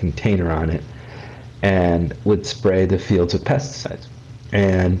 500-gallon container on it, and would spray the fields with pesticides.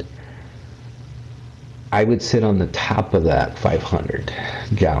 And I would sit on the top of that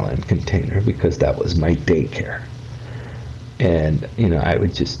 500-gallon container because that was my daycare. And, I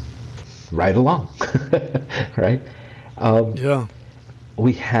would just ride along, right?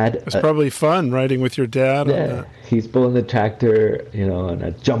 We had... It's probably fun riding with your dad. Yeah, on that. He's pulling the tractor, and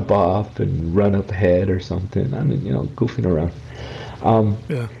I'd jump off and run up ahead or something. I mean, goofing around.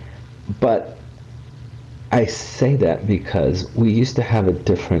 But I say that because we used to have a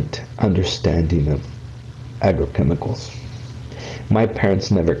different understanding of agrochemicals. My parents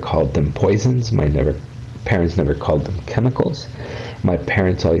never called them poisons. Parents never called them chemicals. My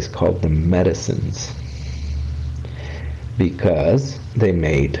parents always called them medicines because they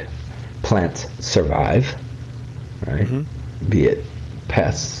made plants survive, right? Be it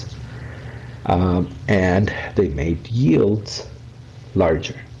pests, and they made yields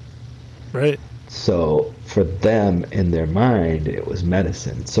larger. Right. So for them, in their mind, it was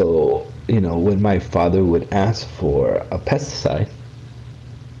medicine. So, when my father would ask for a pesticide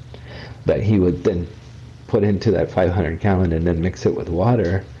that he would then put into that 500-gallon and then mix it with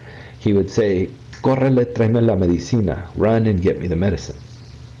water, he would say, "Córrele, tráeme la medicina. Run and get me the medicine."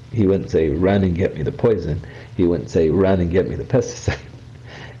 He wouldn't say, "Run and get me the poison." He wouldn't say, "Run and get me the pesticide."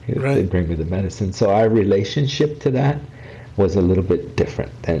 He would say, "Bring me the medicine." So our relationship to that was a little bit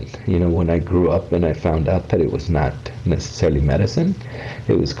different than, when I grew up and I found out that it was not necessarily medicine.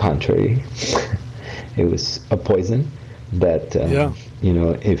 It was contrary. It was a poison that,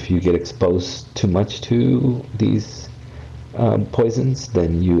 if you get exposed too much to these poisons,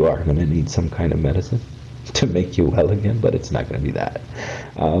 then you are going to need some kind of medicine to make you well again, but it's not going to be that.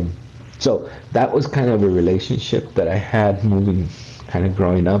 So that was kind of a relationship that I had moving, kind of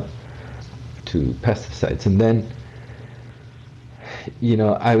growing up to pesticides. And then,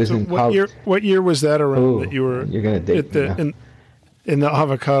 I was in college. What year was that around that you were? You're going to date me in the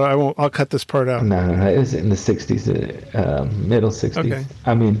avocado. I'll cut this part out. No, it was in the 60s, middle 60s. Okay.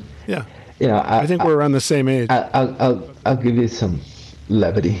 I mean, I think we're around the same age. I'll give you some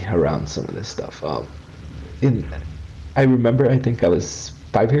levity around some of this stuff. I remember, I think I was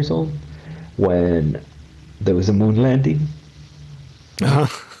 5 years old when there was a moon landing.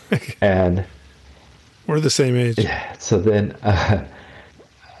 And we're the same age. Yeah. So then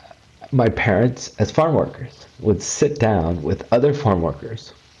my parents, as farm workers, would sit down with other farm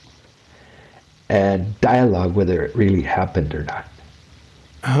workers and dialogue whether it really happened or not.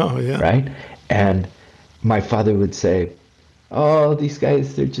 Oh, yeah. Right? And my father would say, "Oh, these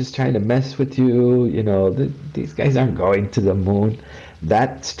guys, they're just trying to mess with you. These guys aren't going to the moon."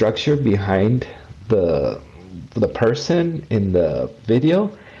 That structure behind the person in the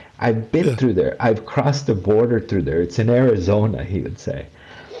video, I've been through there. I've crossed the border through there. It's in Arizona, he would say.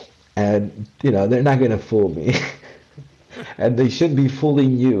 And, they're not going to fool me. And they should be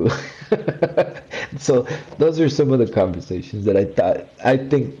fooling you. So those are some of the conversations that I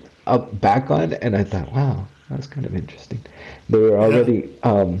think back on, and I thought, wow, that was kind of interesting. There were already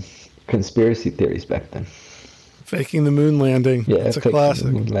conspiracy theories back then. Faking the moon landing. Yeah, it's a classic.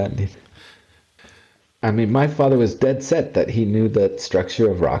 The moon landing. I mean, my father was dead set that he knew the structure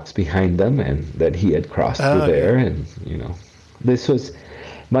of rocks behind them and that he had crossed through there. Yeah. And,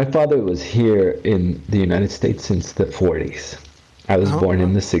 my father was here in the United States since the 40s. I was born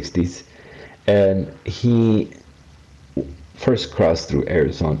in the 60s. And he first crossed through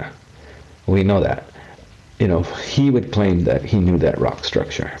Arizona. We know that. He would claim that he knew that rock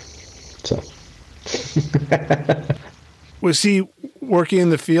structure. So. Was he working in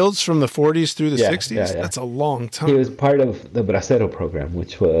the fields from the 40s through the 60s? Yeah. That's a long time. He was part of the Bracero program,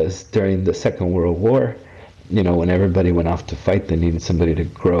 which was during the Second World War. When everybody went off to fight, they needed somebody to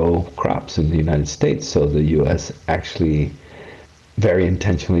grow crops in the United States. So the U.S. actually very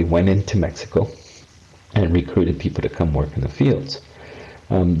intentionally went into Mexico and recruited people to come work in the fields.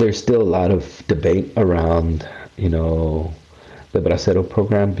 There's still a lot of debate around, the Bracero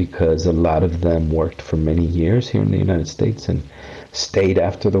program, because a lot of them worked for many years here in the United States and stayed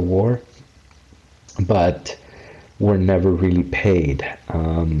after the war, but were never really paid.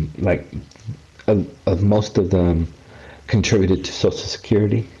 Most of them contributed to Social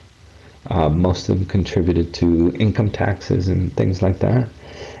Security. Most of them contributed to income taxes and things like that,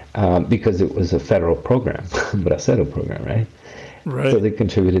 because it was a federal program, Bracero program, right? Right. So they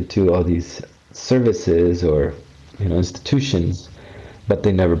contributed to all these services or institutions, but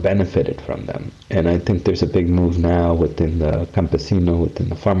they never benefited from them. And I think there's a big move now within the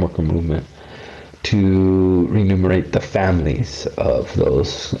farm worker movement, to remunerate the families of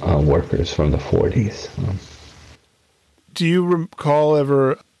those workers from the 40s. Do you recall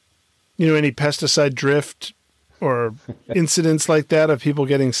ever, any pesticide drift or incidents like that of people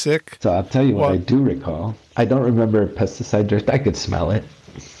getting sick? So I'll tell you what I do recall. I don't remember pesticide drift. I could smell it.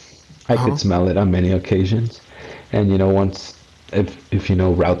 I could smell it on many occasions. And, once, if you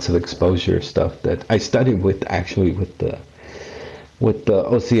know routes of exposure stuff that I studied with the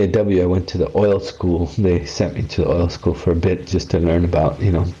OCAW, I went to the oil school. They sent me to the oil school for a bit just to learn about,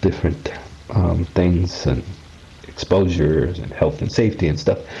 different things and exposures and health and safety and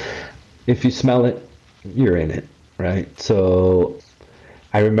stuff. If you smell it, you're in it, right? So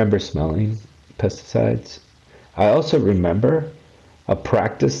I remember smelling pesticides. I also remember a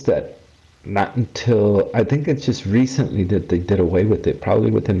practice that not until, I think it's just recently that they did away with it,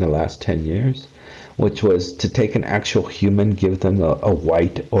 probably within the last 10 years, which was to take an actual human, give them a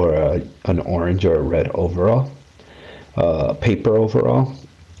white or an orange or a red overall, paper overall,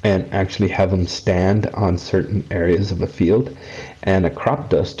 and actually have them stand on certain areas of a field. And a crop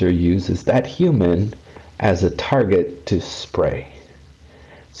duster uses that human as a target to spray.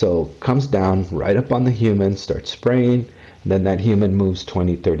 So comes down right up on the human, starts spraying, then that human moves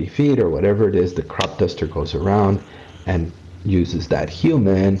 20, 30 feet or whatever it is, the crop duster goes around and uses that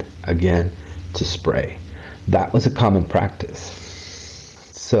human again to spray. That was a common practice.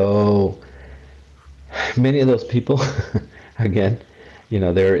 So many of those people, again,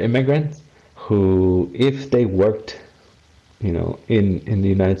 they're immigrants who, if they worked, in the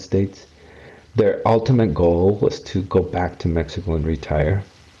United States, their ultimate goal was to go back to Mexico and retire,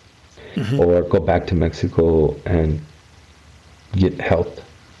 or go back to Mexico and get health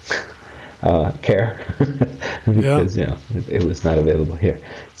care because it was not available here.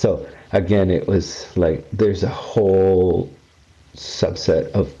 So again, it was like there's a whole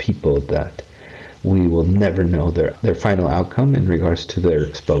subset of people that we will never know their final outcome in regards to their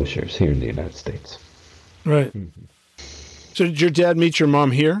exposures here in the United States. Right. Mm-hmm. So did your dad meet your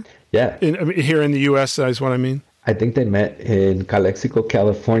mom here? Yeah. Here in the U.S. is what I mean. I think they met in Calexico,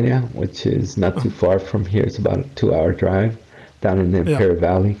 California, which is not too far from here. It's about a 2-hour drive down in the Imperial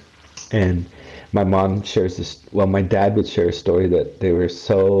Valley. And my mom shares my dad would share a story that they were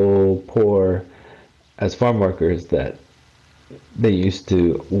so poor as farm workers that they used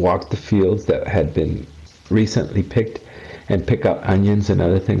to walk the fields that had been recently picked and pick out onions and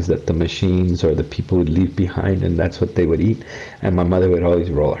other things that the machines or the people would leave behind, and that's what they would eat. And my mother would always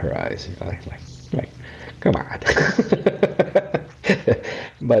roll her eyes, like come on.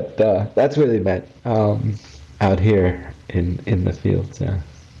 But that's where they met, out here in the fields. Yeah.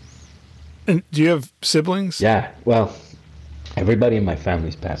 And do you have siblings? Yeah. Well, everybody in my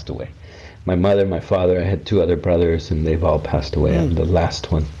family's passed away. My mother, my father, I had 2 other brothers, and they've all passed away. I'm the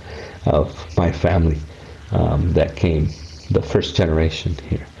last one of my family that came, the first generation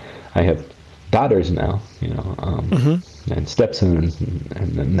here. I have daughters now, and stepsons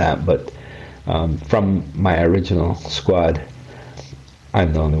and that, but from my original squad,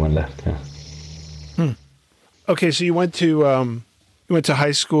 I'm the only one left. Yeah. Okay, so you went to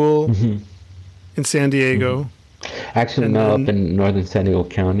high school in San Diego. Actually, now up in northern San Diego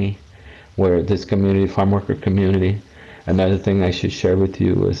County, where this community, farm worker community. Another thing I should share with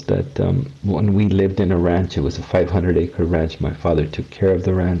you is that when we lived in a ranch, it was a 500-acre ranch. My father took care of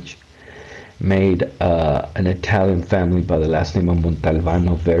the ranch, made an Italian family by the last name of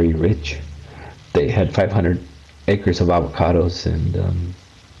Montalbano very rich. They had 500 acres of avocados, and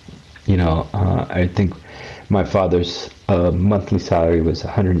I think my father's monthly salary was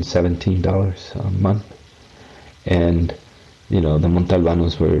 $117 a month, and the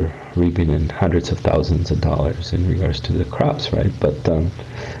Montalbanos were reaping in hundreds of thousands of dollars in regards to the crops, right? But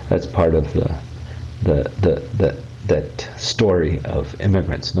that's part of that story of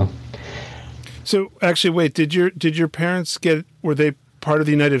immigrants, no? So actually, wait, did your parents were they part of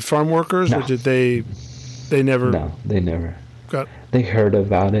the United Farm Workers, No. or did they never? No, they never. Got. They heard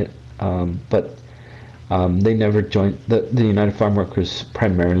about it, but they never joined. The United Farm Workers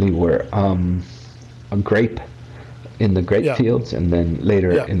primarily were a grape in the grape fields, and then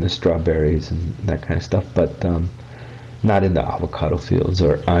later in the strawberries and that kind of stuff, but not in the avocado fields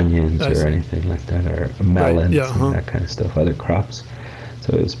or onions or anything like that, or melons and that kind of stuff, other crops.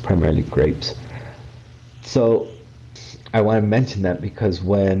 So it was primarily grapes. So I want to mention that because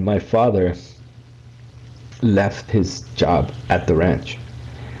when my father left his job at the ranch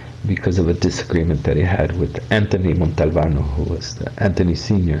because of a disagreement that he had with Anthony Montalbano, who was Anthony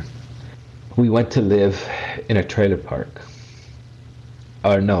Sr., we went to live in a trailer park.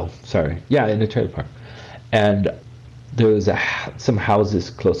 In a trailer park. And there was some houses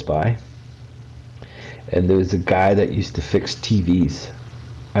close by. And there was a guy that used to fix TVs.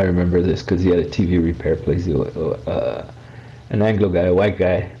 I remember this because he had a TV repair place. An Anglo guy, a white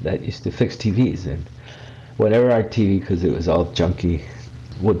guy that used to fix TVs. And whenever our TV, because it was all junky,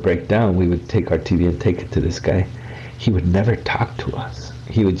 would break down, we would take our TV and take it to this guy. He would never talk to us.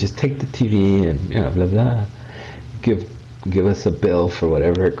 He would just take the TV and blah blah, give us a bill for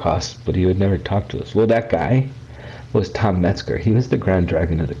whatever it cost, but he would never talk to us. Well, that guy was Tom Metzger. He was the Grand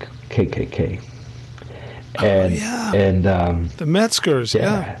Dragon of the KKK. And the Metzgers,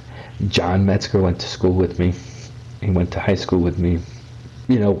 yeah. John Metzger went to school with me. He went to high school with me.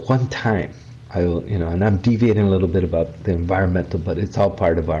 One time, and I'm deviating a little bit about the environmental, but it's all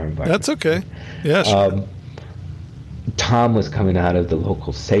part of our environment. That's okay. Yeah, sure. Tom was coming out of the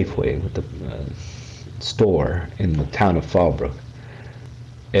local Safeway with the store in the town of Fallbrook,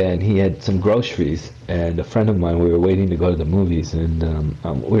 and he had some groceries, and a friend of mine, we were waiting to go to the movies, and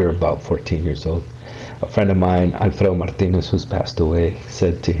we were about 14 years old. A friend of mine, Alfredo Martinez, who's passed away,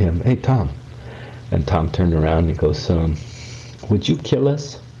 said to him, "Hey, Tom." And Tom turned around and he goes, "Would you kill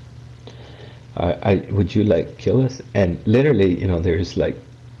us? Would you kill us?" And literally, there's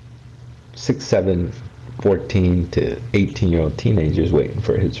 6, 7, 14 to 18-year-old teenagers waiting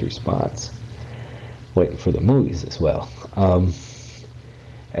for his response, waiting for the movies as well.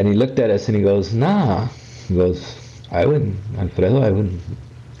 And he looked at us and he goes, "Nah." He goes, Alfredo, I wouldn't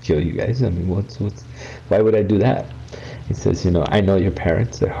kill you guys. I mean, why would I do that? He says, I know your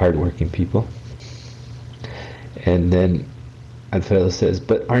parents, they're hardworking people. And then Alfredo says,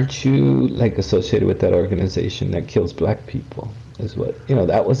 "But aren't you associated with that organization that kills black people?" Is what,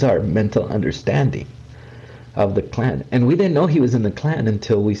 that was our mental understanding of the Klan. And we didn't know he was in the Klan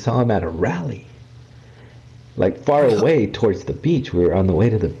until we saw him at a rally, far away towards the beach. We were on the way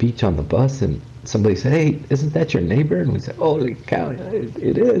to the beach on the bus, and somebody said, "Hey, isn't that your neighbor?" And we said, "Holy cow,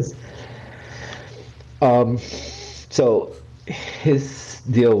 it is." So his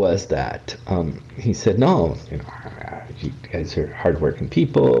deal was that he said, "No, you guys are hardworking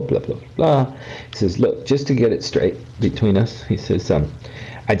people, blah, blah, blah, blah." He says, "Look, just to get it straight between us," he says,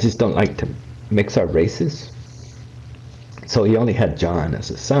 "I just don't like to mix our races." So he only had John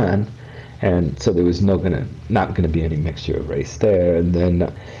as a son, and so there was not going to be any mixture of race there. And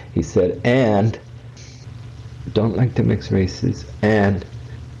then he said, "And don't like to mix races, and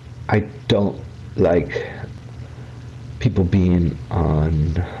I don't like people being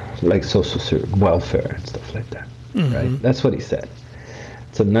on like welfare and stuff like that, right? That's what he said.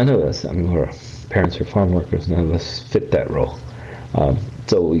 So none of us, I mean, we're parents were farm workers, none of us fit that role.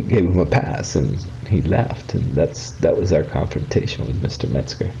 So we gave him a pass, and he left, and that was our confrontation with Mr.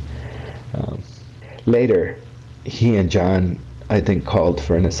 Metzger. Later, he and John, I think, called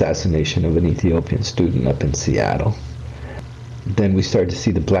for an assassination of an Ethiopian student up in Seattle. Then we started to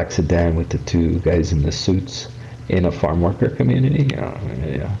see the black sedan with the two guys in the suits in a farm worker community.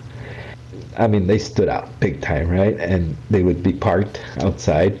 I mean, they stood out big time, right? And they would be parked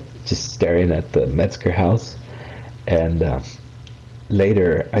outside, just staring at the Metzger house. And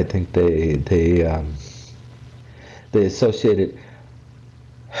later, I think they associated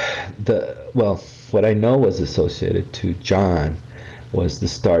what I know was associated to John was the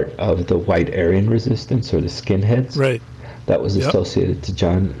start of the white Aryan resistance, or the skinheads. Right. That was associated to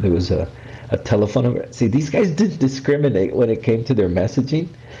John. There was a telephone. See, these guys didn't discriminate when it came to their messaging,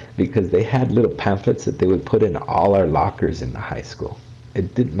 because they had little pamphlets that they would put in all our lockers in the high school.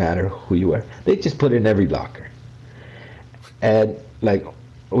 It didn't matter who you were. They just put it in every locker. And like,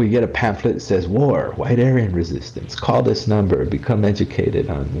 we get a pamphlet that says war, white Aryan resistance, call this number, become educated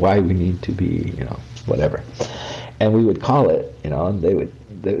on why we need to be, whatever. And we would call it, and there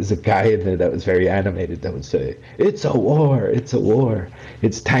was a guy in there that was very animated that would say, it's a war,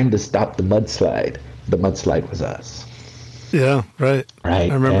 it's time to stop the mudslide. The mudslide was us. Yeah, right.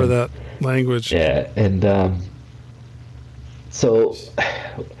 Right. I remember that language. Yeah, and so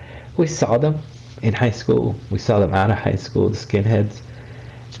we saw them in high school. We saw them out of high school, the skinheads,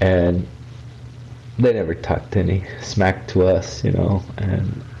 and they never talked any smack to us,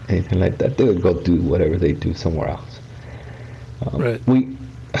 and anything like that. They would go do whatever they do somewhere else. Right.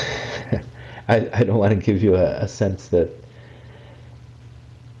 I don't want to give you a sense that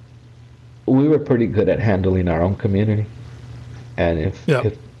we were pretty good at handling our own community. And if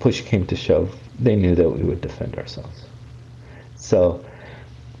push came to shove, they knew that we would defend ourselves. So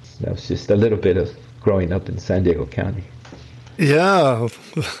that was just a little bit of growing up in San Diego County. Yeah. A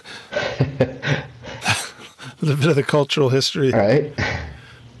little bit of the cultural history. All right.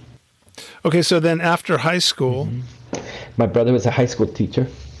 Okay, so then after high school... My brother was a high school teacher,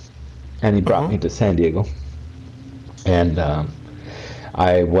 and he brought me to San Diego. And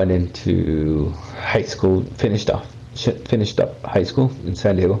I went into high school, finished up high school in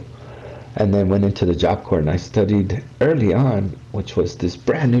San Diego, and then went into the Job Corps, and I studied early on, which was this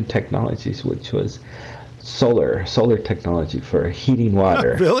brand new technologies, which was solar technology for heating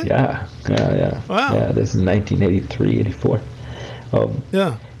water. Really? Yeah. Wow. Yeah, this is 1983, 84.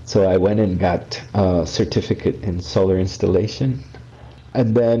 Yeah. So I went and got a certificate in solar installation,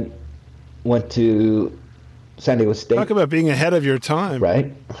 and then went to San Diego State. Talk about being ahead of your time.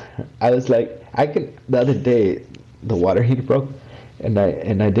 Right? I was like, the other day, the water heater broke, and I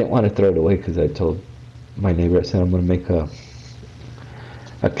didn't want to throw it away, because I told my neighbor, I said, I'm going to make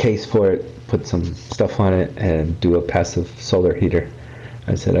a case for it, put some stuff on it, and do a passive solar heater.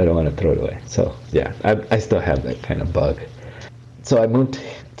 I said, I don't want to throw it away. So yeah, I still have that kind of bug. So I moved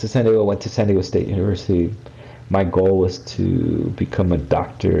to San Diego, went to San Diego State University. My goal was to become a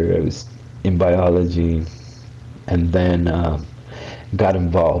doctor. I was in biology, and then got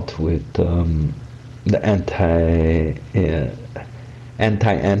involved with the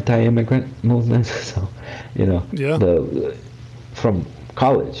anti-immigrant movement. So, from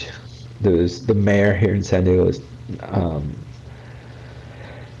college, there was the mayor here in San Diego was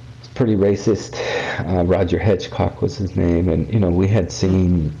pretty racist. Roger Hedgecock was his name, and we had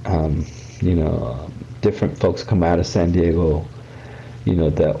seen different folks come out of San Diego,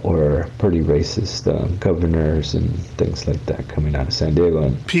 that were pretty racist, governors and things like that coming out of San Diego.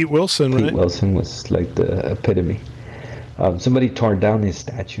 And Pete Wilson, right? Pete Wilson was like the epitome. Somebody tore down his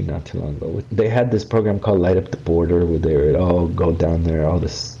statue not too long ago. They had this program called Light Up the Border, where they would all go down there, all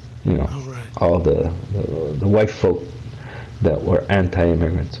this, all the white folk that were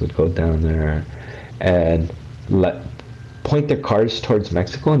anti-immigrants would go down there and point their cars towards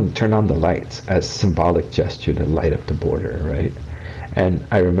Mexico and turn on the lights as symbolic gesture to light up the border, right? And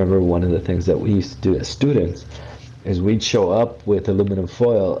I remember one of the things that we used to do as students is we'd show up with aluminum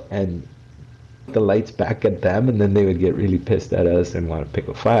foil and the lights back at them, and then they would get really pissed at us and want to pick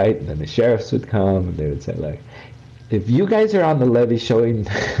a fight, and then the sheriffs would come and they would say, like, if you guys are on the levee showing,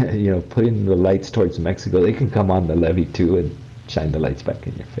 putting the lights towards Mexico, they can come on the levee too and shine the lights back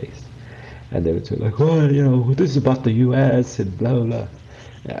in your face. And they would say, like, this is about the U.S. and blah, blah.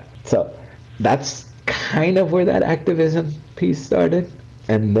 Yeah. So that's kind of where that activism piece started.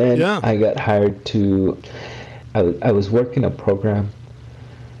 And then I got hired I was working a program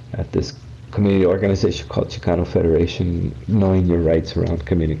at this community organization called Chicano Federation, knowing your rights around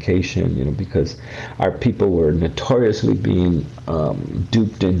communication, because our people were notoriously being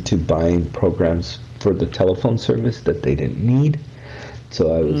duped into buying programs for the telephone service that they didn't need.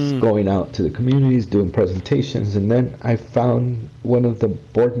 So I was going out to the communities, doing presentations, and then I found one of the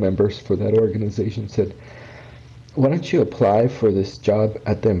board members for that organization said, "Why don't you apply for this job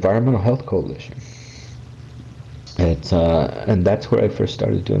at the Environmental Health Coalition?" And that's where I first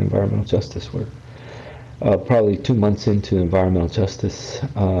started doing environmental justice work. Probably 2 months into environmental justice,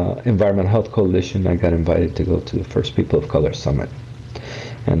 Environmental Health Coalition, I got invited to go to the first People of Color Summit.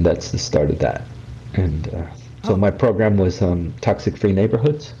 And that's the start of that. And so my program was Toxic-Free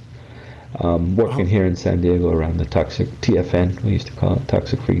Neighborhoods, working here in San Diego around the toxic TFN, we used to call it,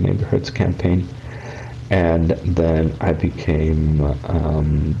 Toxic-Free Neighborhoods campaign. And then I became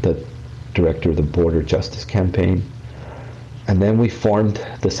the director of the Border Justice Campaign. And then we formed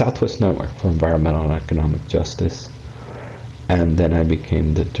the Southwest Network for Environmental and Economic Justice. And then I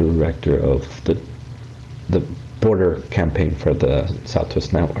became the director of the Border Campaign for the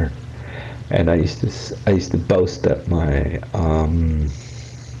Southwest Network. And I used to boast that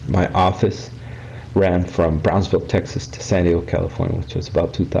my office ran from Brownsville, Texas to San Diego, California, which was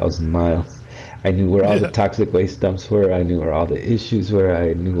about 2,000 miles. I knew where all the toxic waste dumps were. I knew where all the issues were.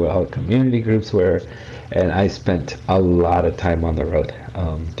 I knew where all the community groups were. And I spent a lot of time on the road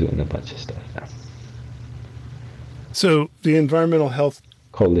doing a bunch of stuff. Yeah. So the Environmental Health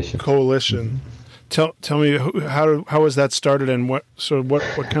Coalition. Mm-hmm. Tell me how was that started, and what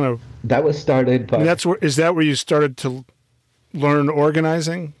kind of... That was started by... Is that where you started to learn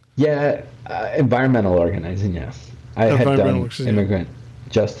organizing? Yeah, environmental organizing, yeah. I had done immigrant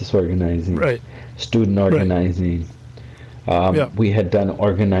justice organizing, right, student organizing. Right. We had done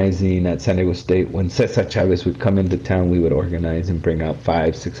organizing at San Diego State. When Cesar Chavez would come into town, we would organize and bring out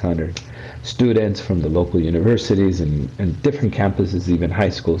 500-600 students from the local universities and different campuses, even high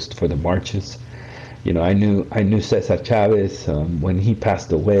schools, for the marches. I knew Cesar Chavez. When he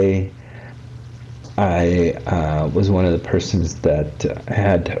passed away, I was one of the persons that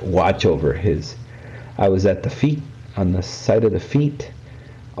had watch over his. I was at the feet, on the side of the feet,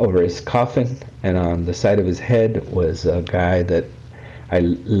 over his coffin, and on the side of his head was a guy that I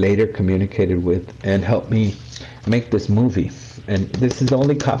later communicated with and helped me make this movie. And this is the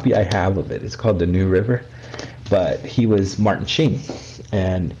only copy I have of it. It's called The New River, but he was Martin Sheen,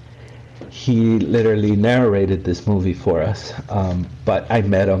 and he literally narrated this movie for us. But I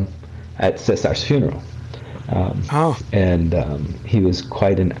met him at Cesar's funeral. And he was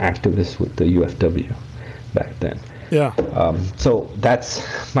quite an activist with the UFW back then. Yeah. So that's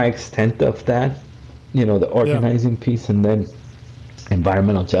my extent of that, the organizing piece. And then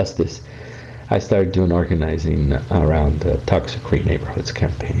environmental justice, I started doing organizing around the Toxic-Free Neighborhoods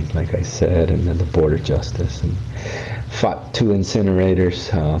campaign, like I said, and then the border justice, and fought 2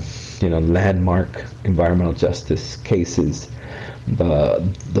 incinerators, landmark environmental justice cases, the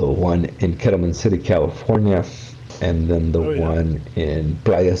one in Kettleman City, California, and then the one in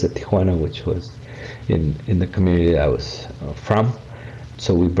Playas de Tijuana, which was in the community I was from.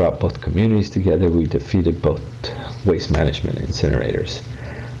 So we brought both communities together. We defeated both waste management incinerators.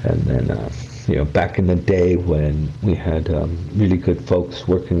 And then, back in the day when we had really good folks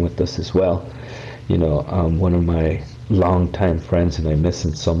working with us as well, one of my longtime friends, and I miss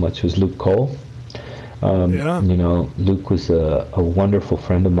him so much, was Luke Cole. Luke was a wonderful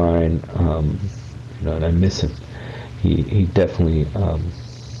friend of mine, and I miss him. He definitely,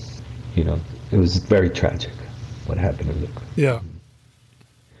 it was very tragic what happened to Luke. Yeah.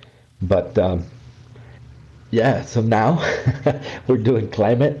 But, so now we're doing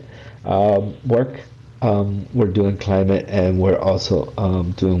climate work. We're doing climate, and we're also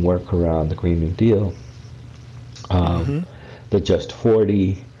doing work around the Green New Deal, the Just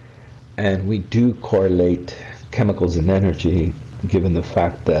 40, and we do correlate chemicals and energy, given the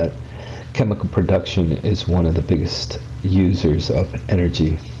fact that chemical production is one of the biggest users of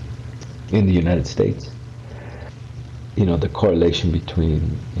energy in the United States. The correlation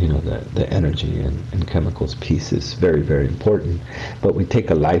between, the energy and chemicals piece is very, very important. But we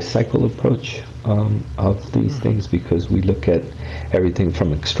take a life cycle approach of these things, because we look at everything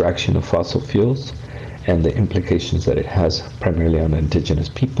from extraction of fossil fuels and the implications that it has primarily on indigenous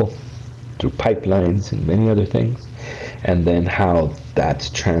people through pipelines and many other things, and then how that's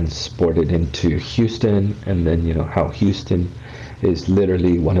transported into Houston, and then how Houston is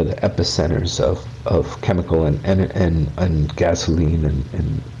literally one of the epicenters of chemical and gasoline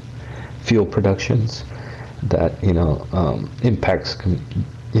and fuel productions that impacts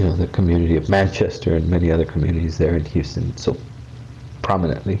the community of Manchester and many other communities there in Houston so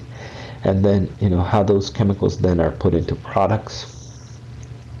prominently. and then how those chemicals then are put into products,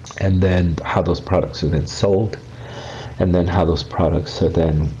 and then how those products are then sold, and then how those products are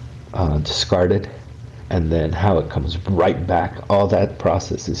then discarded, and then how it comes right back. All that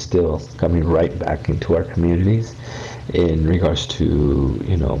process is still coming right back into our communities in regards to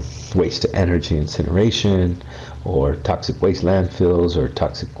waste to energy incineration, or toxic waste landfills, or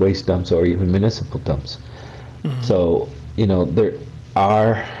toxic waste dumps, or even municipal dumps. Mm-hmm. So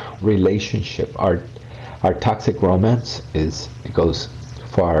our relationship, our toxic romance it goes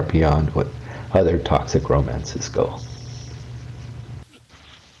far beyond what other toxic romances go.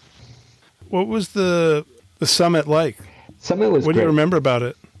 What was the summit like? Summit was What great. do you remember about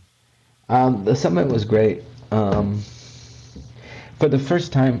it? The summit was great. For the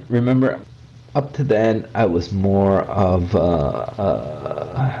first time, remember, up to then, I was more of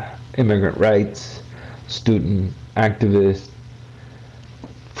immigrant rights, student activist,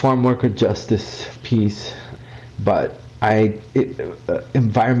 farm worker justice piece, but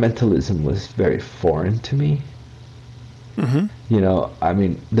environmentalism was very foreign to me. Mm-hmm.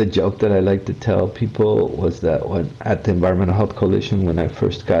 The joke that I like to tell people was that when at the Environmental Health Coalition, when I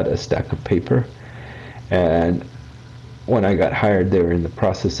first got a stack of paper, and when I got hired, they were in the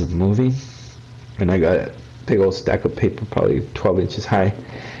process of moving, and I got a big old stack of paper, probably 12 inches high,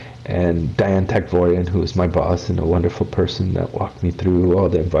 and Diane Takvorian, who was my boss and a wonderful person that walked me through all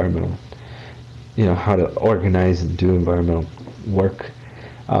the environmental, how to organize and do environmental work.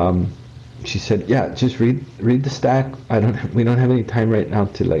 She said, "Yeah, just read the stack. We don't have any time right now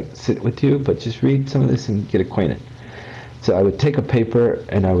to sit with you, but just read some of this and get acquainted." So I would take a paper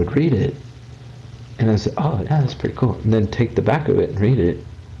and I would read it, and I said, "Oh, yeah, that's pretty cool." And then take the back of it and read it,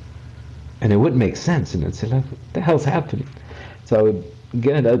 and it wouldn't make sense. And I'd say, "What the hell's happening?" So I would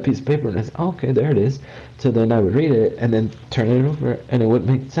get another piece of paper and I said, "Oh, okay, there it is." So then I would read it and then turn it over, and it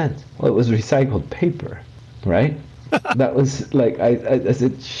wouldn't make sense. Well, it was recycled paper, right? That was I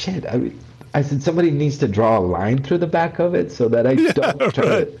said, shit. I said, somebody needs to draw a line through the back of it so that I don't try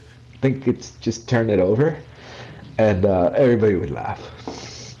to think it's just turn it over. And everybody would laugh.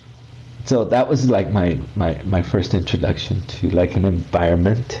 So that was my first introduction to an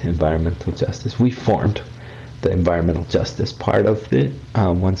environmental justice. We formed the environmental justice part of it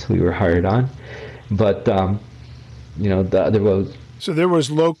once we were hired on. But, the other was... So there was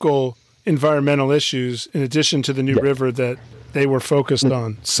local environmental issues in addition to the New River that they were focused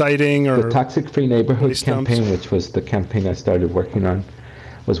on, citing or... The Toxic Free Neighborhood campaign, which was the campaign I started working on,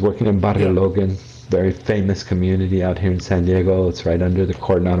 was working in Barrio Logan, very famous community out here in San Diego. It's right under the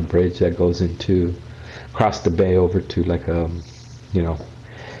Coronado Bridge that goes across the bay over to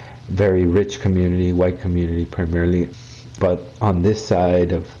very rich community, white community primarily. But on this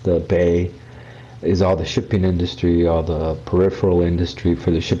side of the bay is all the shipping industry, all the peripheral industry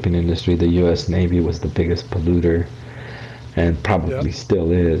for the shipping industry. The U.S. Navy was the biggest polluter, and probably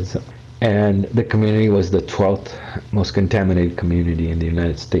still is. And the community was the 12th most contaminated community in the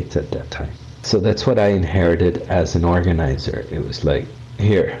United States at that time. So that's what I inherited as an organizer. It was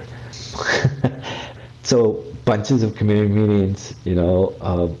here. So bunches of community meetings,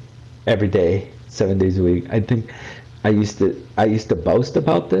 every day, 7 days a week. I think I used to boast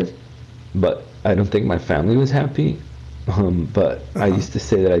about this, but I don't think my family was happy. But I used to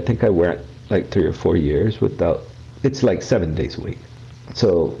say that I think I went 3 or 4 years without. It's 7 days a week.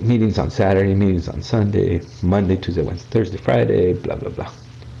 So meetings on Saturday, meetings on Sunday, Monday, Tuesday, Wednesday, Thursday, Friday, blah blah blah.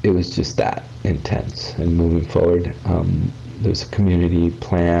 It was just that intense. And moving forward, there's a community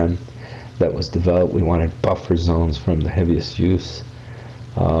plan that was developed. We wanted buffer zones from the heaviest use.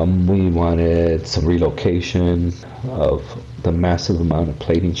 We wanted some relocation of the massive amount of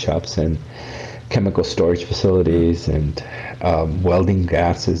plating shops and chemical storage facilities and welding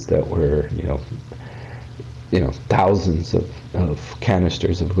gases that were, thousands of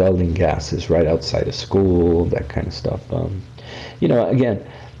canisters of welding gases right outside of school, that kind of stuff. Again,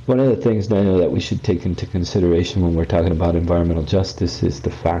 one of the things, Daniel, that we should take into consideration when we're talking about environmental justice is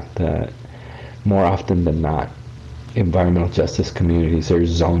the fact that more often than not, environmental justice communities are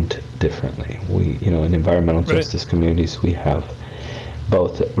zoned differently. In environmental justice communities, we have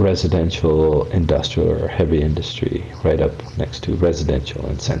both residential, industrial, or heavy industry right up next to residential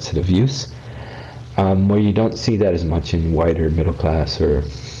and sensitive use, where you don't see that as much in wider middle class or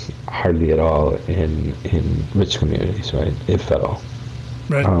hardly at all in rich communities, right, if at all.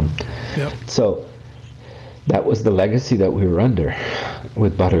 Right. So that was the legacy that we were under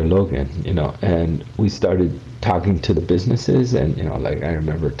with Barrio Logan, and we started talking to the businesses, and I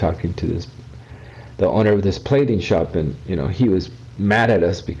remember talking to the owner of this plating shop, and he was mad at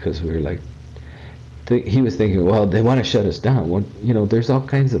us because we were he was thinking, well, they want to shut us down. Well, there's all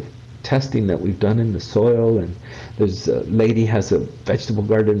kinds of testing that we've done in the soil, and there's a lady has a vegetable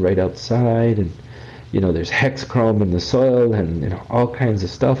garden right outside, and there's hexchrome in the soil, and all kinds of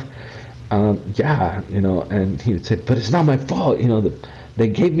stuff. Yeah, and he would say, but it's not my fault. They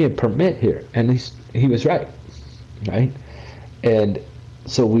gave me a permit here, and he was right, right? And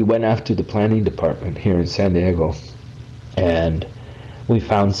so we went after the planning department here in San Diego, and we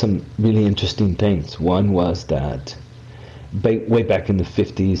found some really interesting things. One was that way back in the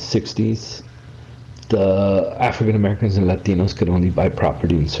 50s, 60s, the African Americans and Latinos could only buy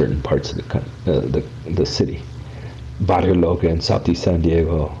property in certain parts of the city. Barrio Logan, Southeast San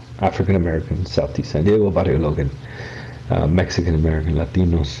Diego, African American, Southeast San Diego, Barrio Logan, Mexican American,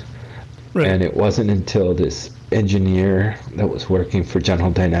 Latinos. Right. And it wasn't until this engineer that was working for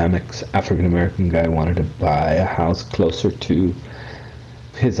General Dynamics, African American guy, wanted to buy a house closer to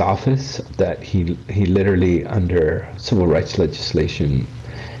his office, that he literally, under civil rights legislation,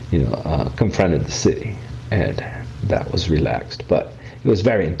 confronted the city, and that was relaxed. But it was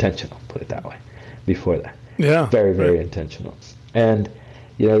very intentional, put it that way, before that. Yeah. Very, very intentional. And,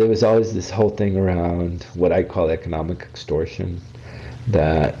 there was always this whole thing around what I call economic extortion,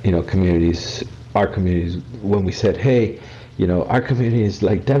 that, our communities, when we said, hey, our community is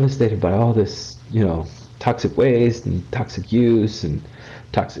like devastated by all this, toxic waste and toxic use and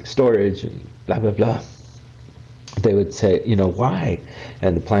toxic storage and blah, blah, blah. They would say, why?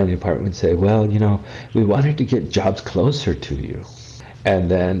 And the planning department would say, well, we wanted to get jobs closer to you.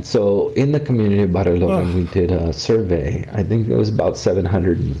 And then, so in the community of Barrio Logan, we did a survey. I think it was about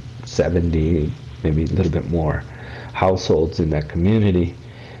 770, maybe a little bit more, households in that community.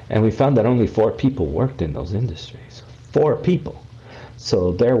 And we found that only 4 people worked in those industries. 4 people.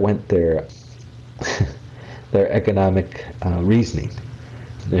 So there went their economic reasoning,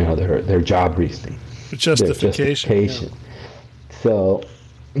 their job reasoning. Justification. Yeah. So,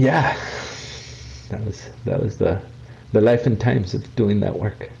 yeah, that was the life and times of doing that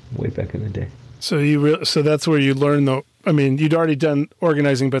work way back in the day. So so that's where you learn you'd already done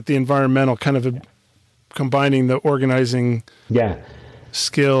organizing, but the environmental kind of combining the organizing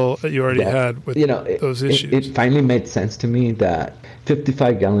skill that you already had with those issues. It finally made sense to me that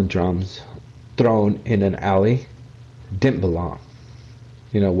 55-gallon drums thrown in an alley didn't belong.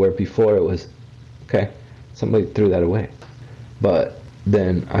 Where before it was, okay, somebody threw that away. But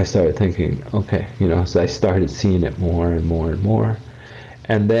then I started thinking, okay, so I started seeing it more and more and more.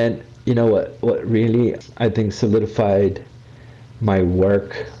 And then, what really, I think, solidified my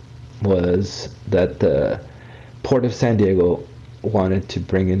work was that the Port of San Diego wanted to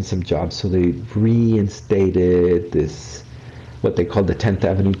bring in some jobs, so they reinstated this, what they called the 10th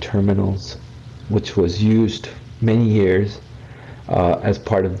Avenue terminals, which was used many years as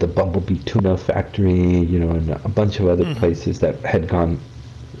part of the Bumblebee Tuna Factory, and a bunch of other places that had gone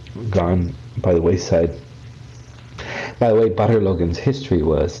by the wayside. By the way, Barrio Logan's history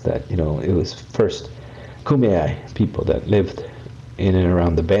was that, it was first Kumeyaay people that lived in and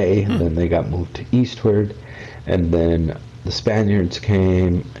around the bay, and then they got moved to eastward, and then the Spaniards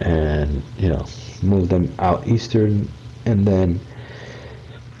came and, moved them out eastern, and then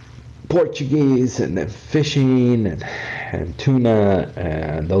Portuguese, and then fishing and tuna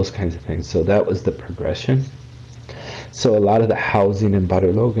and those kinds of things. So that was the progression. So a lot of the housing in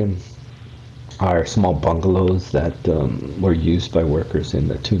Barrio Logan are small bungalows that were used by workers in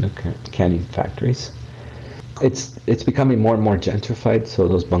the tuna canning factories. It's becoming more and more gentrified, so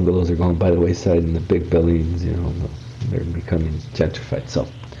those bungalows are going by the wayside, and the big buildings, they're becoming gentrified. So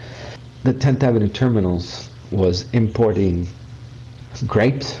the 10th Avenue terminals was importing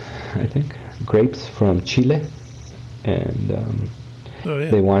grapes, I think, from Chile, and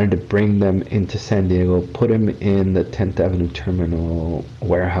they wanted to bring them into San Diego, put them in the 10th Avenue terminal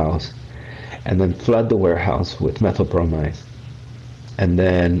warehouse, and then flood the warehouse with methyl bromide, and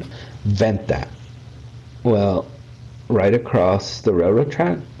then vent that. Well, right across the railroad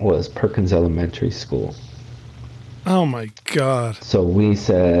track was Perkins Elementary School. Oh my God. So we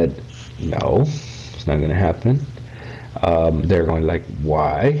said, no, it's not going to happen. They're going like,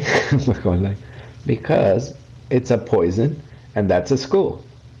 why? We're going like, because it's a poison and that's a school,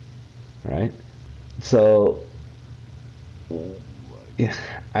 right? So yeah,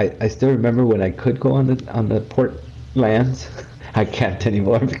 I still remember when I could go on the port lands. I can't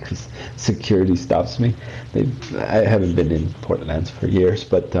anymore because security stops me. I haven't been in port lands for years,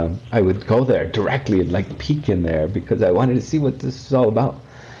 but I would go there directly and like peek in there because I wanted to see what this is all about.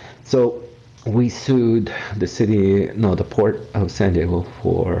 So we sued the Port of San Diego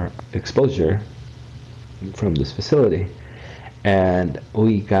for exposure from this facility, and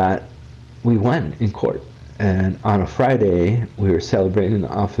we won in court, And on a Friday, we were celebrating in the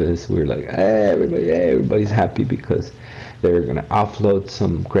office. We were like, hey, everybody's happy because they were going to offload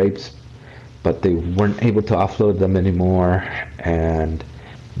some grapes, but they weren't able to offload them anymore, and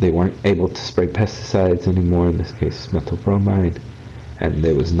they weren't able to spray pesticides anymore, in this case methylbromide, and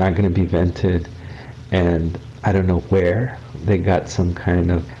it was not going to be vented. And I don't know where they got some kind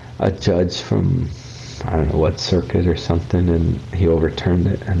of a judge from, I don't know what circuit or something, and he overturned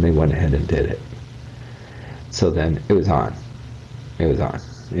it, and they went ahead and did it. So then it was on.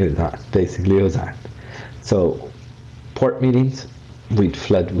 Basically, it was on. So port meetings, we'd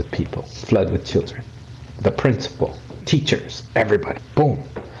flood with people, flood with children. The principal, teachers, everybody, boom.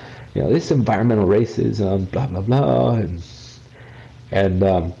 This environmental racism, blah, blah, blah.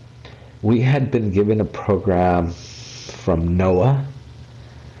 And we had been given a program from NOAA,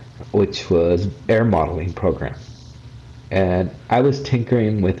 which was air modeling program. And I was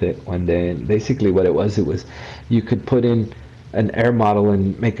tinkering with it one day, and basically what it was you could put in an air model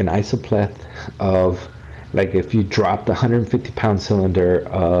and make an isopleth of, like, if you dropped a 150-pound cylinder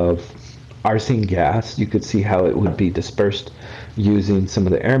of arsine gas, you could see how it would be dispersed using some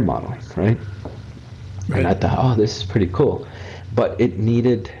of the air modeling, right? And I thought, oh, this is pretty cool. But it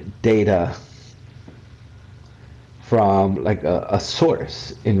needed data from like a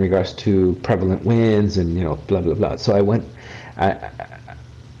source in regards to prevalent winds and blah blah blah. So I went. A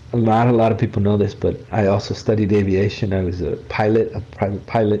lot of people know this, but I also studied aviation. I was a private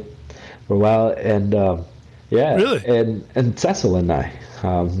pilot for a while, and really, and Cecil and I,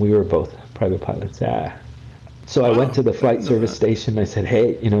 we were both private pilots. Yeah. So I went to the flight service station. I said,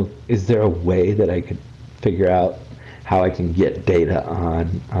 hey, is there a way that I could figure out how I can get data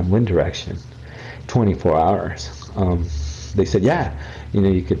on wind direction, 24 hours? They said, yeah,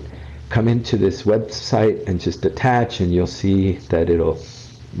 you could come into this website and just attach, and you'll see that it'll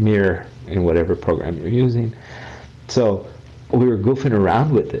mirror in whatever program you're using. So we were goofing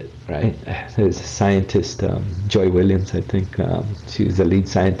around with it, right? There's a scientist, Joy Williams, I think. She was the lead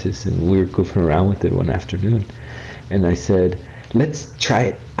scientist, and we were goofing around with it one afternoon. And I said, let's try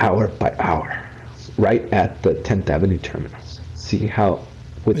it hour by hour, right at the 10th Avenue terminals. See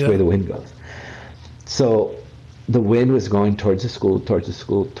which way the wind goes. So the wind was going towards the school.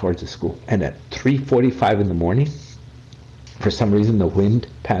 And at 3:45 in the morning, for some reason, the wind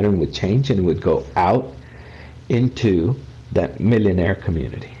pattern would change and it would go out into that millionaire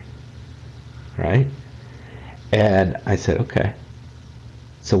community, right? And I said, okay,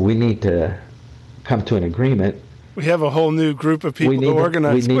 so we need to come to an agreement. We have a whole new group of people to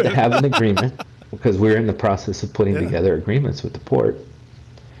organize. We need to have an agreement because we're in the process of putting together agreements with the port.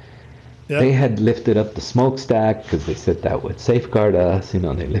 Yep. They had lifted up the smokestack because they said that would safeguard us. They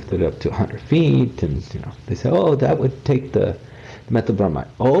lifted it up to 100 feet, and they said, oh, that would take the methylbromide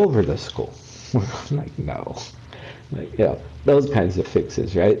over the school. I'm like, no. Those kinds of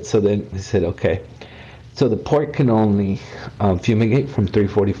fixes, right? So then they said, okay, so the port can only fumigate from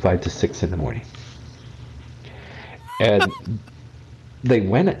 3:45 to 6 in the morning. And they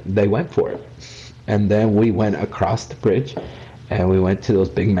went for it. And then we went across the bridge, and we went to those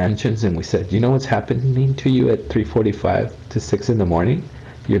big mansions, and we said, you know what's happening to you at 3:45 to 6 in the morning?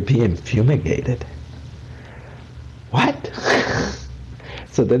 You're being fumigated. What?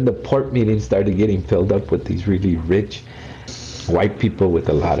 So then the port meeting started getting filled up with these really rich white people with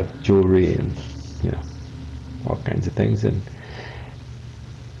a lot of jewelry and all kinds of things, and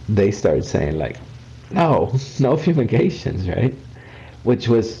they started saying like, no fumigations, right? Which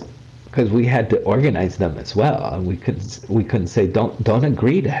was because we had to organize them as well, and we couldn't say don't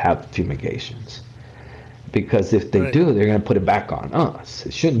agree to have fumigations, because if they do, they're going to put it back on us.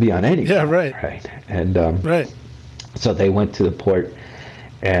 It shouldn't be on anyone. Yeah, right. And so they went to the port,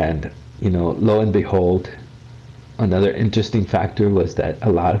 and lo and behold, another interesting factor was that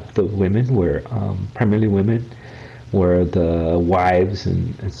a lot of the women were primarily women were the wives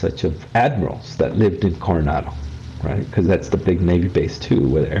and such of admirals that lived in Coronado, right? Because that's the big Navy base too,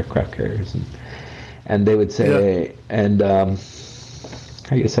 with aircraft carriers, and they would say, and I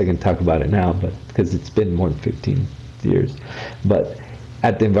guess I can talk about it now, but because it's been more than 15 years, but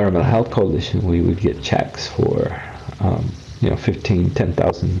at the Environmental Health Coalition, we would get checks for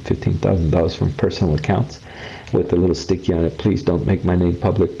 $15,000 from personal accounts with a little sticky on it. Please don't make my name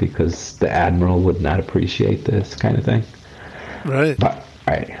public because the admiral would not appreciate this kind of thing. Right. But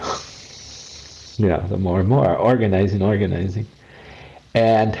the more and more organizing.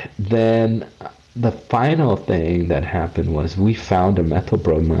 And then the final thing that happened was we found a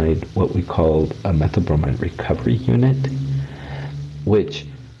methylbromide, what we called a methylbromide recovery unit, which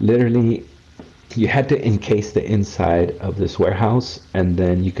literally you had to encase the inside of this warehouse, and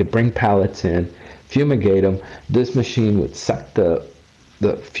then you could bring pallets in, fumigate them. This machine would suck the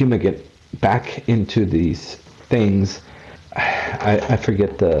fumigant back into these things. I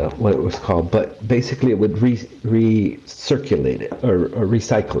forget what it was called, but basically it would recirculate it or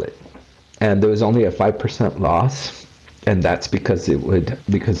recycle it. And there was only a 5% loss, and that's because a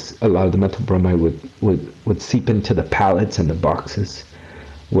lot of the methyl bromide would seep into the pallets and the boxes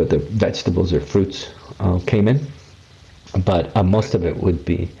where the vegetables or fruits came in, but most of it would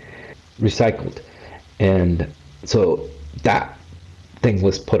be recycled. And so that thing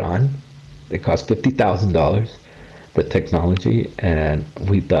was put on. It cost $50,000 for technology, and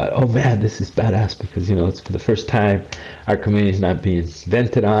we thought, oh man, this is badass, because it's for the first time our community is not being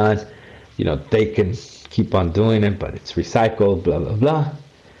vented on. They can keep on doing it, but it's recycled, blah blah blah.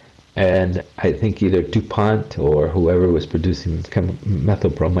 And I think either DuPont or whoever was producing methyl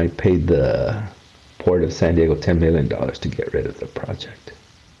bromide paid the Port of San Diego $10 million to get rid of the project.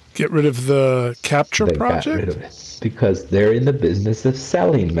 Get rid of the capture project? Got rid of it because they're in the business of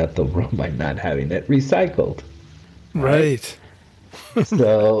selling methyl bromide, not having it recycled. Right.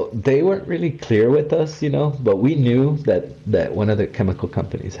 So they weren't really clear with us, but we knew that one of the chemical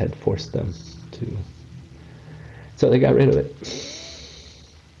companies had forced them to. So they got rid of it.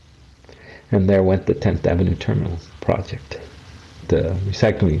 And there went the 10th Avenue Terminal project. The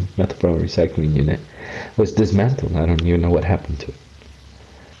methyl bromide recycling unit was dismantled. I don't even know what happened to it.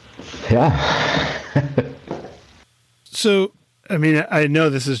 Yeah. So, I mean, I know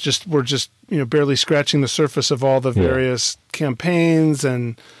this is we're just, barely scratching the surface of all the various campaigns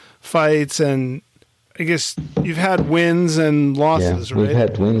and fights, and I guess you've had wins and losses, right? We've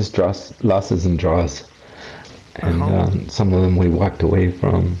had wins, losses, and draws. And some of them we walked away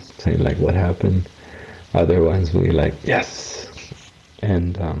from, saying like, what happened? Other ones we like, yes.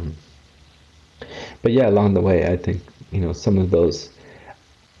 And, but yeah, along the way, I think, some of those,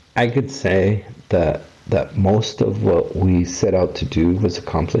 I could say that most of what we set out to do was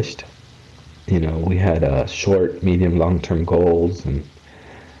accomplished. We had short, medium, long-term goals, and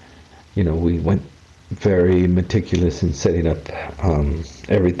we went very meticulous in setting up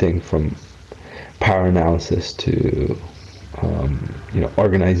everything from power analysis to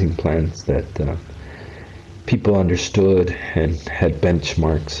organizing plans that people understood and had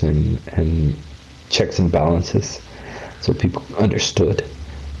benchmarks and checks and balances, so people understood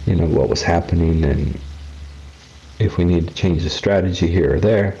what was happening, and if we need to change the strategy here or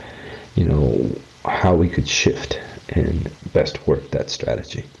there, how we could shift and best work that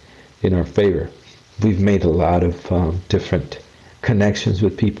strategy in our favor. We've made a lot of different connections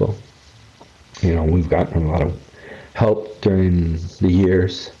with people. We've gotten a lot of help during the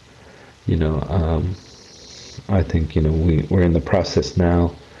years. I think, we're in the process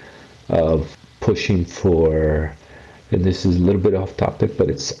now of pushing for, and this is a little bit off topic, but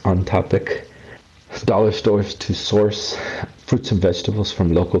it's on topic, dollar stores to source fruits and vegetables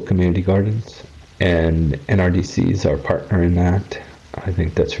from local community gardens, and NRDC is our partner in that. I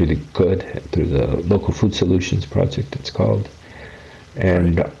think that's really good, through the Local Food Solutions Project, it's called.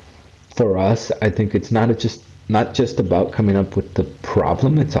 And for us, I think it's not just about coming up with the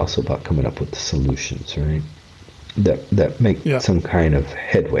problem, it's also about coming up with the solutions, right? That make some kind of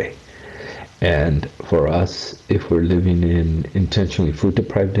headway. And for us, if we're living in intentionally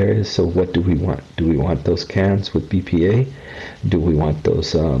fruit-deprived areas, so what do we want? Do we want those cans with BPA? Do we want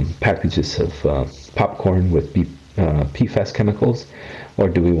those packages of popcorn with PFAS chemicals? Or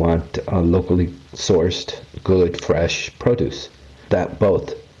do we want locally sourced, good, fresh produce? That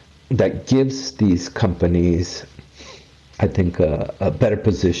gives these companies, I think, a better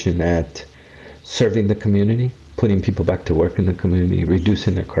position at serving the community, putting people back to work in the community,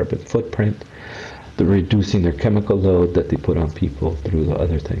 reducing their carbon footprint, reducing their chemical load that they put on people through the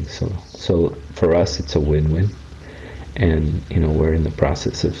other things. So for us, it's a win-win. And, we're in the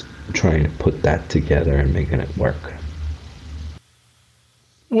process of trying to put that together and making it work.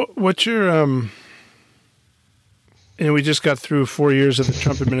 What's your, we just got through 4 years of the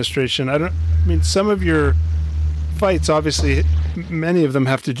Trump administration. Some of your fights, obviously, many of them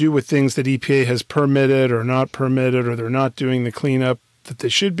have to do with things that EPA has permitted or not permitted, or they're not doing the cleanup that they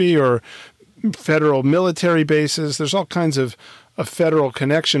should be, or federal military bases. There's all kinds of a federal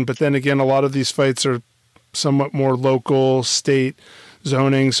connection, but then again, a lot of these fights are somewhat more local, state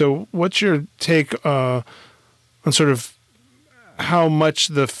zoning. So what's your take on sort of how much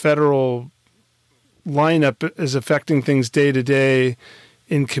the federal lineup is affecting things day to day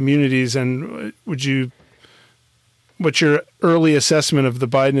in communities? And what's your early assessment of the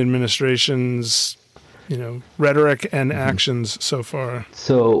Biden administration's, rhetoric and actions so far?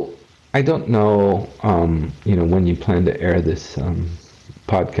 So I don't know, when you plan to air this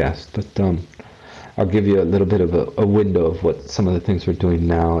podcast, but I'll give you a little bit of a window of what some of the things we're doing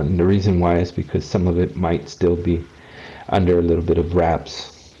now, and the reason why is because some of it might still be under a little bit of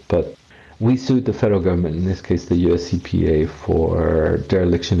wraps. But we sued the federal government, in this case the US EPA, for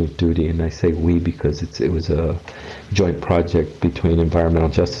dereliction of duty, and I say we because it was a joint project between environmental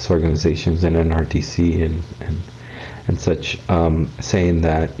justice organizations and NRDC and such, saying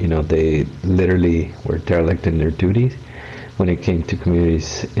that they literally were derelict in their duties when it came to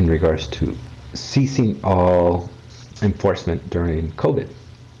communities in regards to ceasing all enforcement during COVID.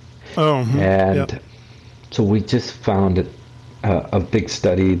 So we just found a big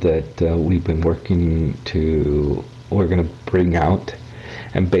study that we've been we're going to bring out,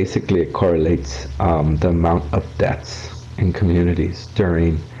 and basically it correlates the amount of deaths in communities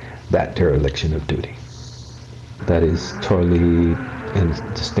during that dereliction of duty. That is totally and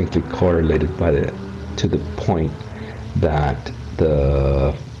distinctly correlated to the point that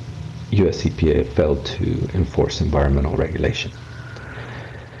the US EPA failed to enforce environmental regulation.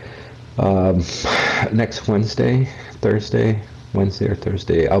 Next Wednesday or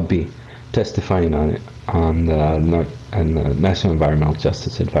Thursday, I'll be testifying on it on the National Environmental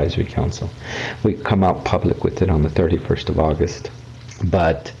Justice Advisory Council. We come out public with it on the 31st of August,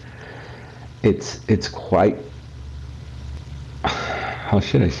 but it's quite, how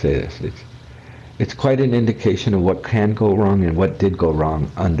should I say this? It's quite an indication of what can go wrong and what did go wrong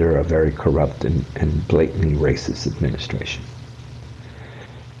under a very corrupt and blatantly racist administration.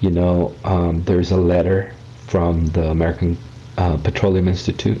 There's a letter from the American Petroleum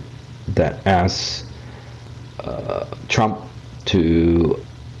Institute that asks Trump to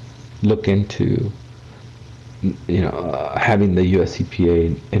look into, having the US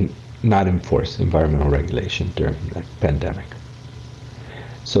EPA not enforce environmental regulation during the pandemic.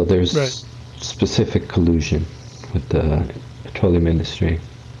 So there's specific collusion with the petroleum industry,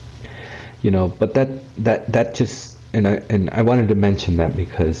 but that just, and I wanted to mention that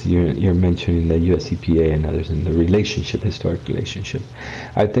because you're mentioning the US EPA and others in the historic relationship.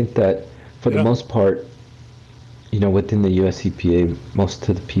 I think that for the most part, within the US EPA, most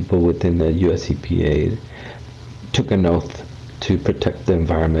of the people within the US EPA took an oath to protect the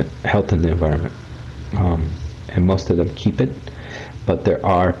environment, health and the environment, and most of them keep it. But there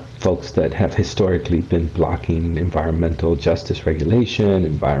are folks that have historically been blocking environmental justice regulation,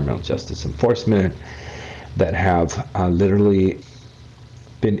 environmental justice enforcement, that have literally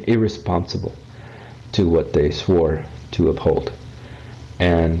been irresponsible to what they swore to uphold.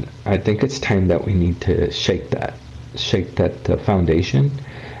 And I think it's time that we need to shake that foundation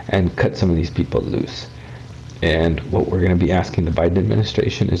and cut some of these people loose. And what we're going to be asking the Biden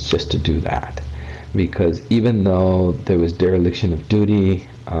administration is just to do that. Because even though there was dereliction of duty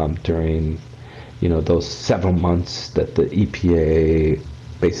during, those several months that the EPA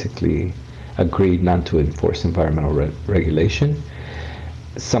basically agreed not to enforce environmental regulation,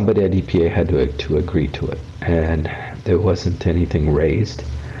 somebody at EPA had to agree to it, and there wasn't anything raised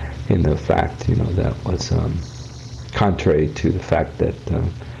in the fact, that was contrary to the fact that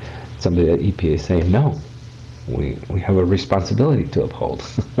somebody at EPA is saying no, we have a responsibility to uphold.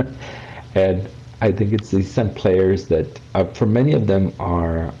 And I think it's these some players that, for many of them,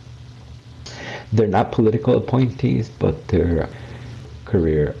 they're not political appointees, but they're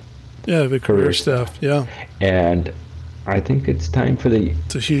career. Yeah, the career staff. Yeah. And I think it's time for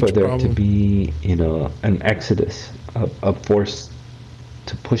there to be, an exodus, a force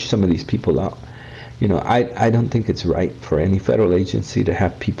to push some of these people out. I don't think it's right for any federal agency to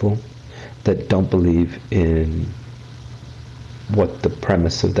have people that don't believe in what the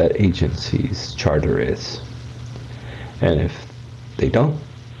premise of that agency's charter is. And if they don't,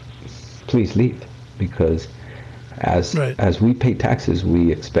 please leave, because as we pay taxes,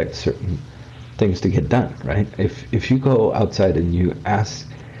 we expect certain things to get done, right? If you go outside and you ask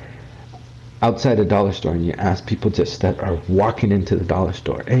outside a dollar store and you ask people just that are walking into the dollar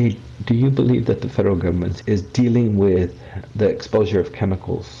store, hey, do you believe that the federal government is dealing with the exposure of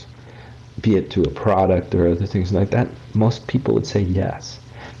chemicals, be it to a product or other things like that? Most people would say yes.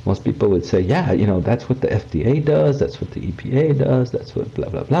 Most people would say, yeah, that's what the FDA does, that's what the EPA does, that's what blah,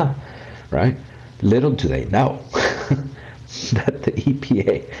 blah, blah, right? Little do they know that the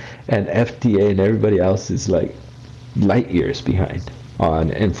EPA and FDA and everybody else is like light years behind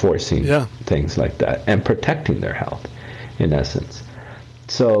on enforcing things like that and protecting their health, in essence.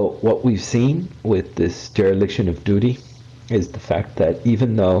 So what we've seen with this dereliction of duty is the fact that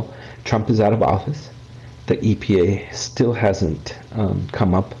even though Trump is out of office, the EPA still hasn't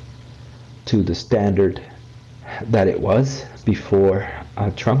come up to the standard that it was before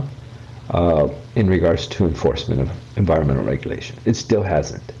Trump in regards to enforcement of environmental regulation. It still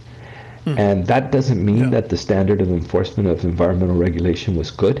hasn't. And that doesn't mean that the standard of enforcement of environmental regulation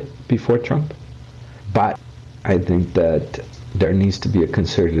was good before Trump. But I think that there needs to be a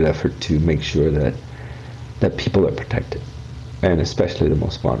concerted effort to make sure that people are protected, and especially the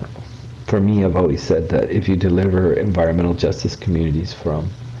most vulnerable. For me, I've always said that if you deliver environmental justice communities from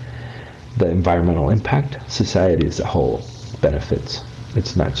the environmental impact, society as a whole benefits.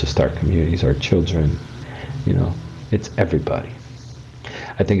 It's not just our communities, our children, it's everybody.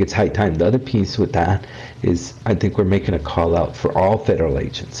 I think it's high time. The other piece with that is I think we're making a call out for all federal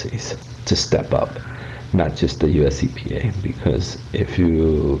agencies to step up, not just the US EPA, because if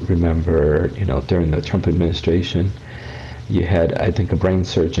you remember, during the Trump administration, you had, I think, a brain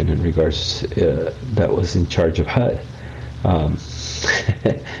surgeon in regards that was in charge of HUD.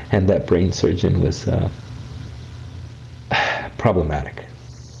 And that brain surgeon was problematic,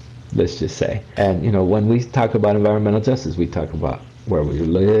 let's just say. And, when we talk about environmental justice, we talk about where we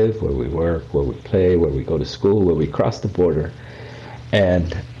live, where we work, where we play, where we go to school, where we cross the border.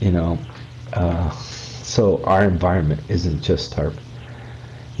 And, so our environment isn't just our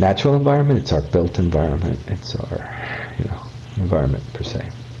natural environment, it's our built environment, it's our, environment per se.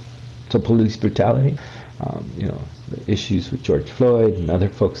 So police brutality, the issues with George Floyd and other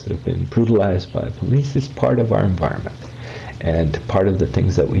folks that have been brutalized by police is part of our environment and part of the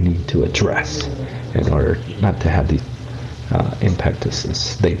things that we need to address in order not to have these impact us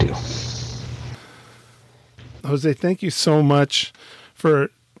as they do. Jose, thank you so much for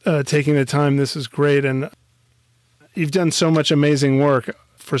taking the time. This is great. And you've done so much amazing work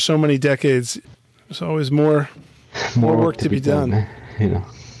for so many decades. There's always more work to be done. Yeah,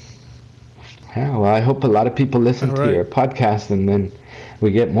 well, I hope a lot of people listen to your podcast, and then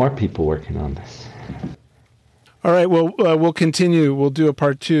we get more people working on this. All right. Well, we'll continue. We'll do a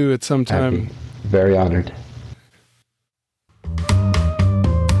part 2 at some time. I'd be very honored.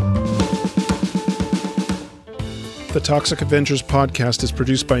 The Toxic Avengers podcast is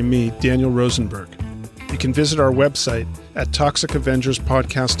produced by me, Daniel Rosenberg. You can visit our website at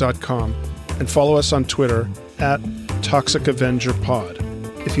toxicavengerspodcast.com and follow us on Twitter at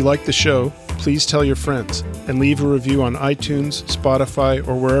ToxicAvengerPod. If you like the show, please tell your friends and leave a review on iTunes, Spotify,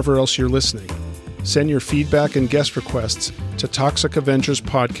 or wherever else you're listening. Send your feedback and guest requests to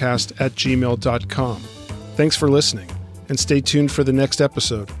toxicavengerspodcast@gmail.com. Thanks for listening, and stay tuned for the next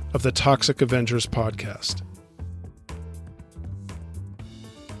episode of the Toxic Avengers podcast.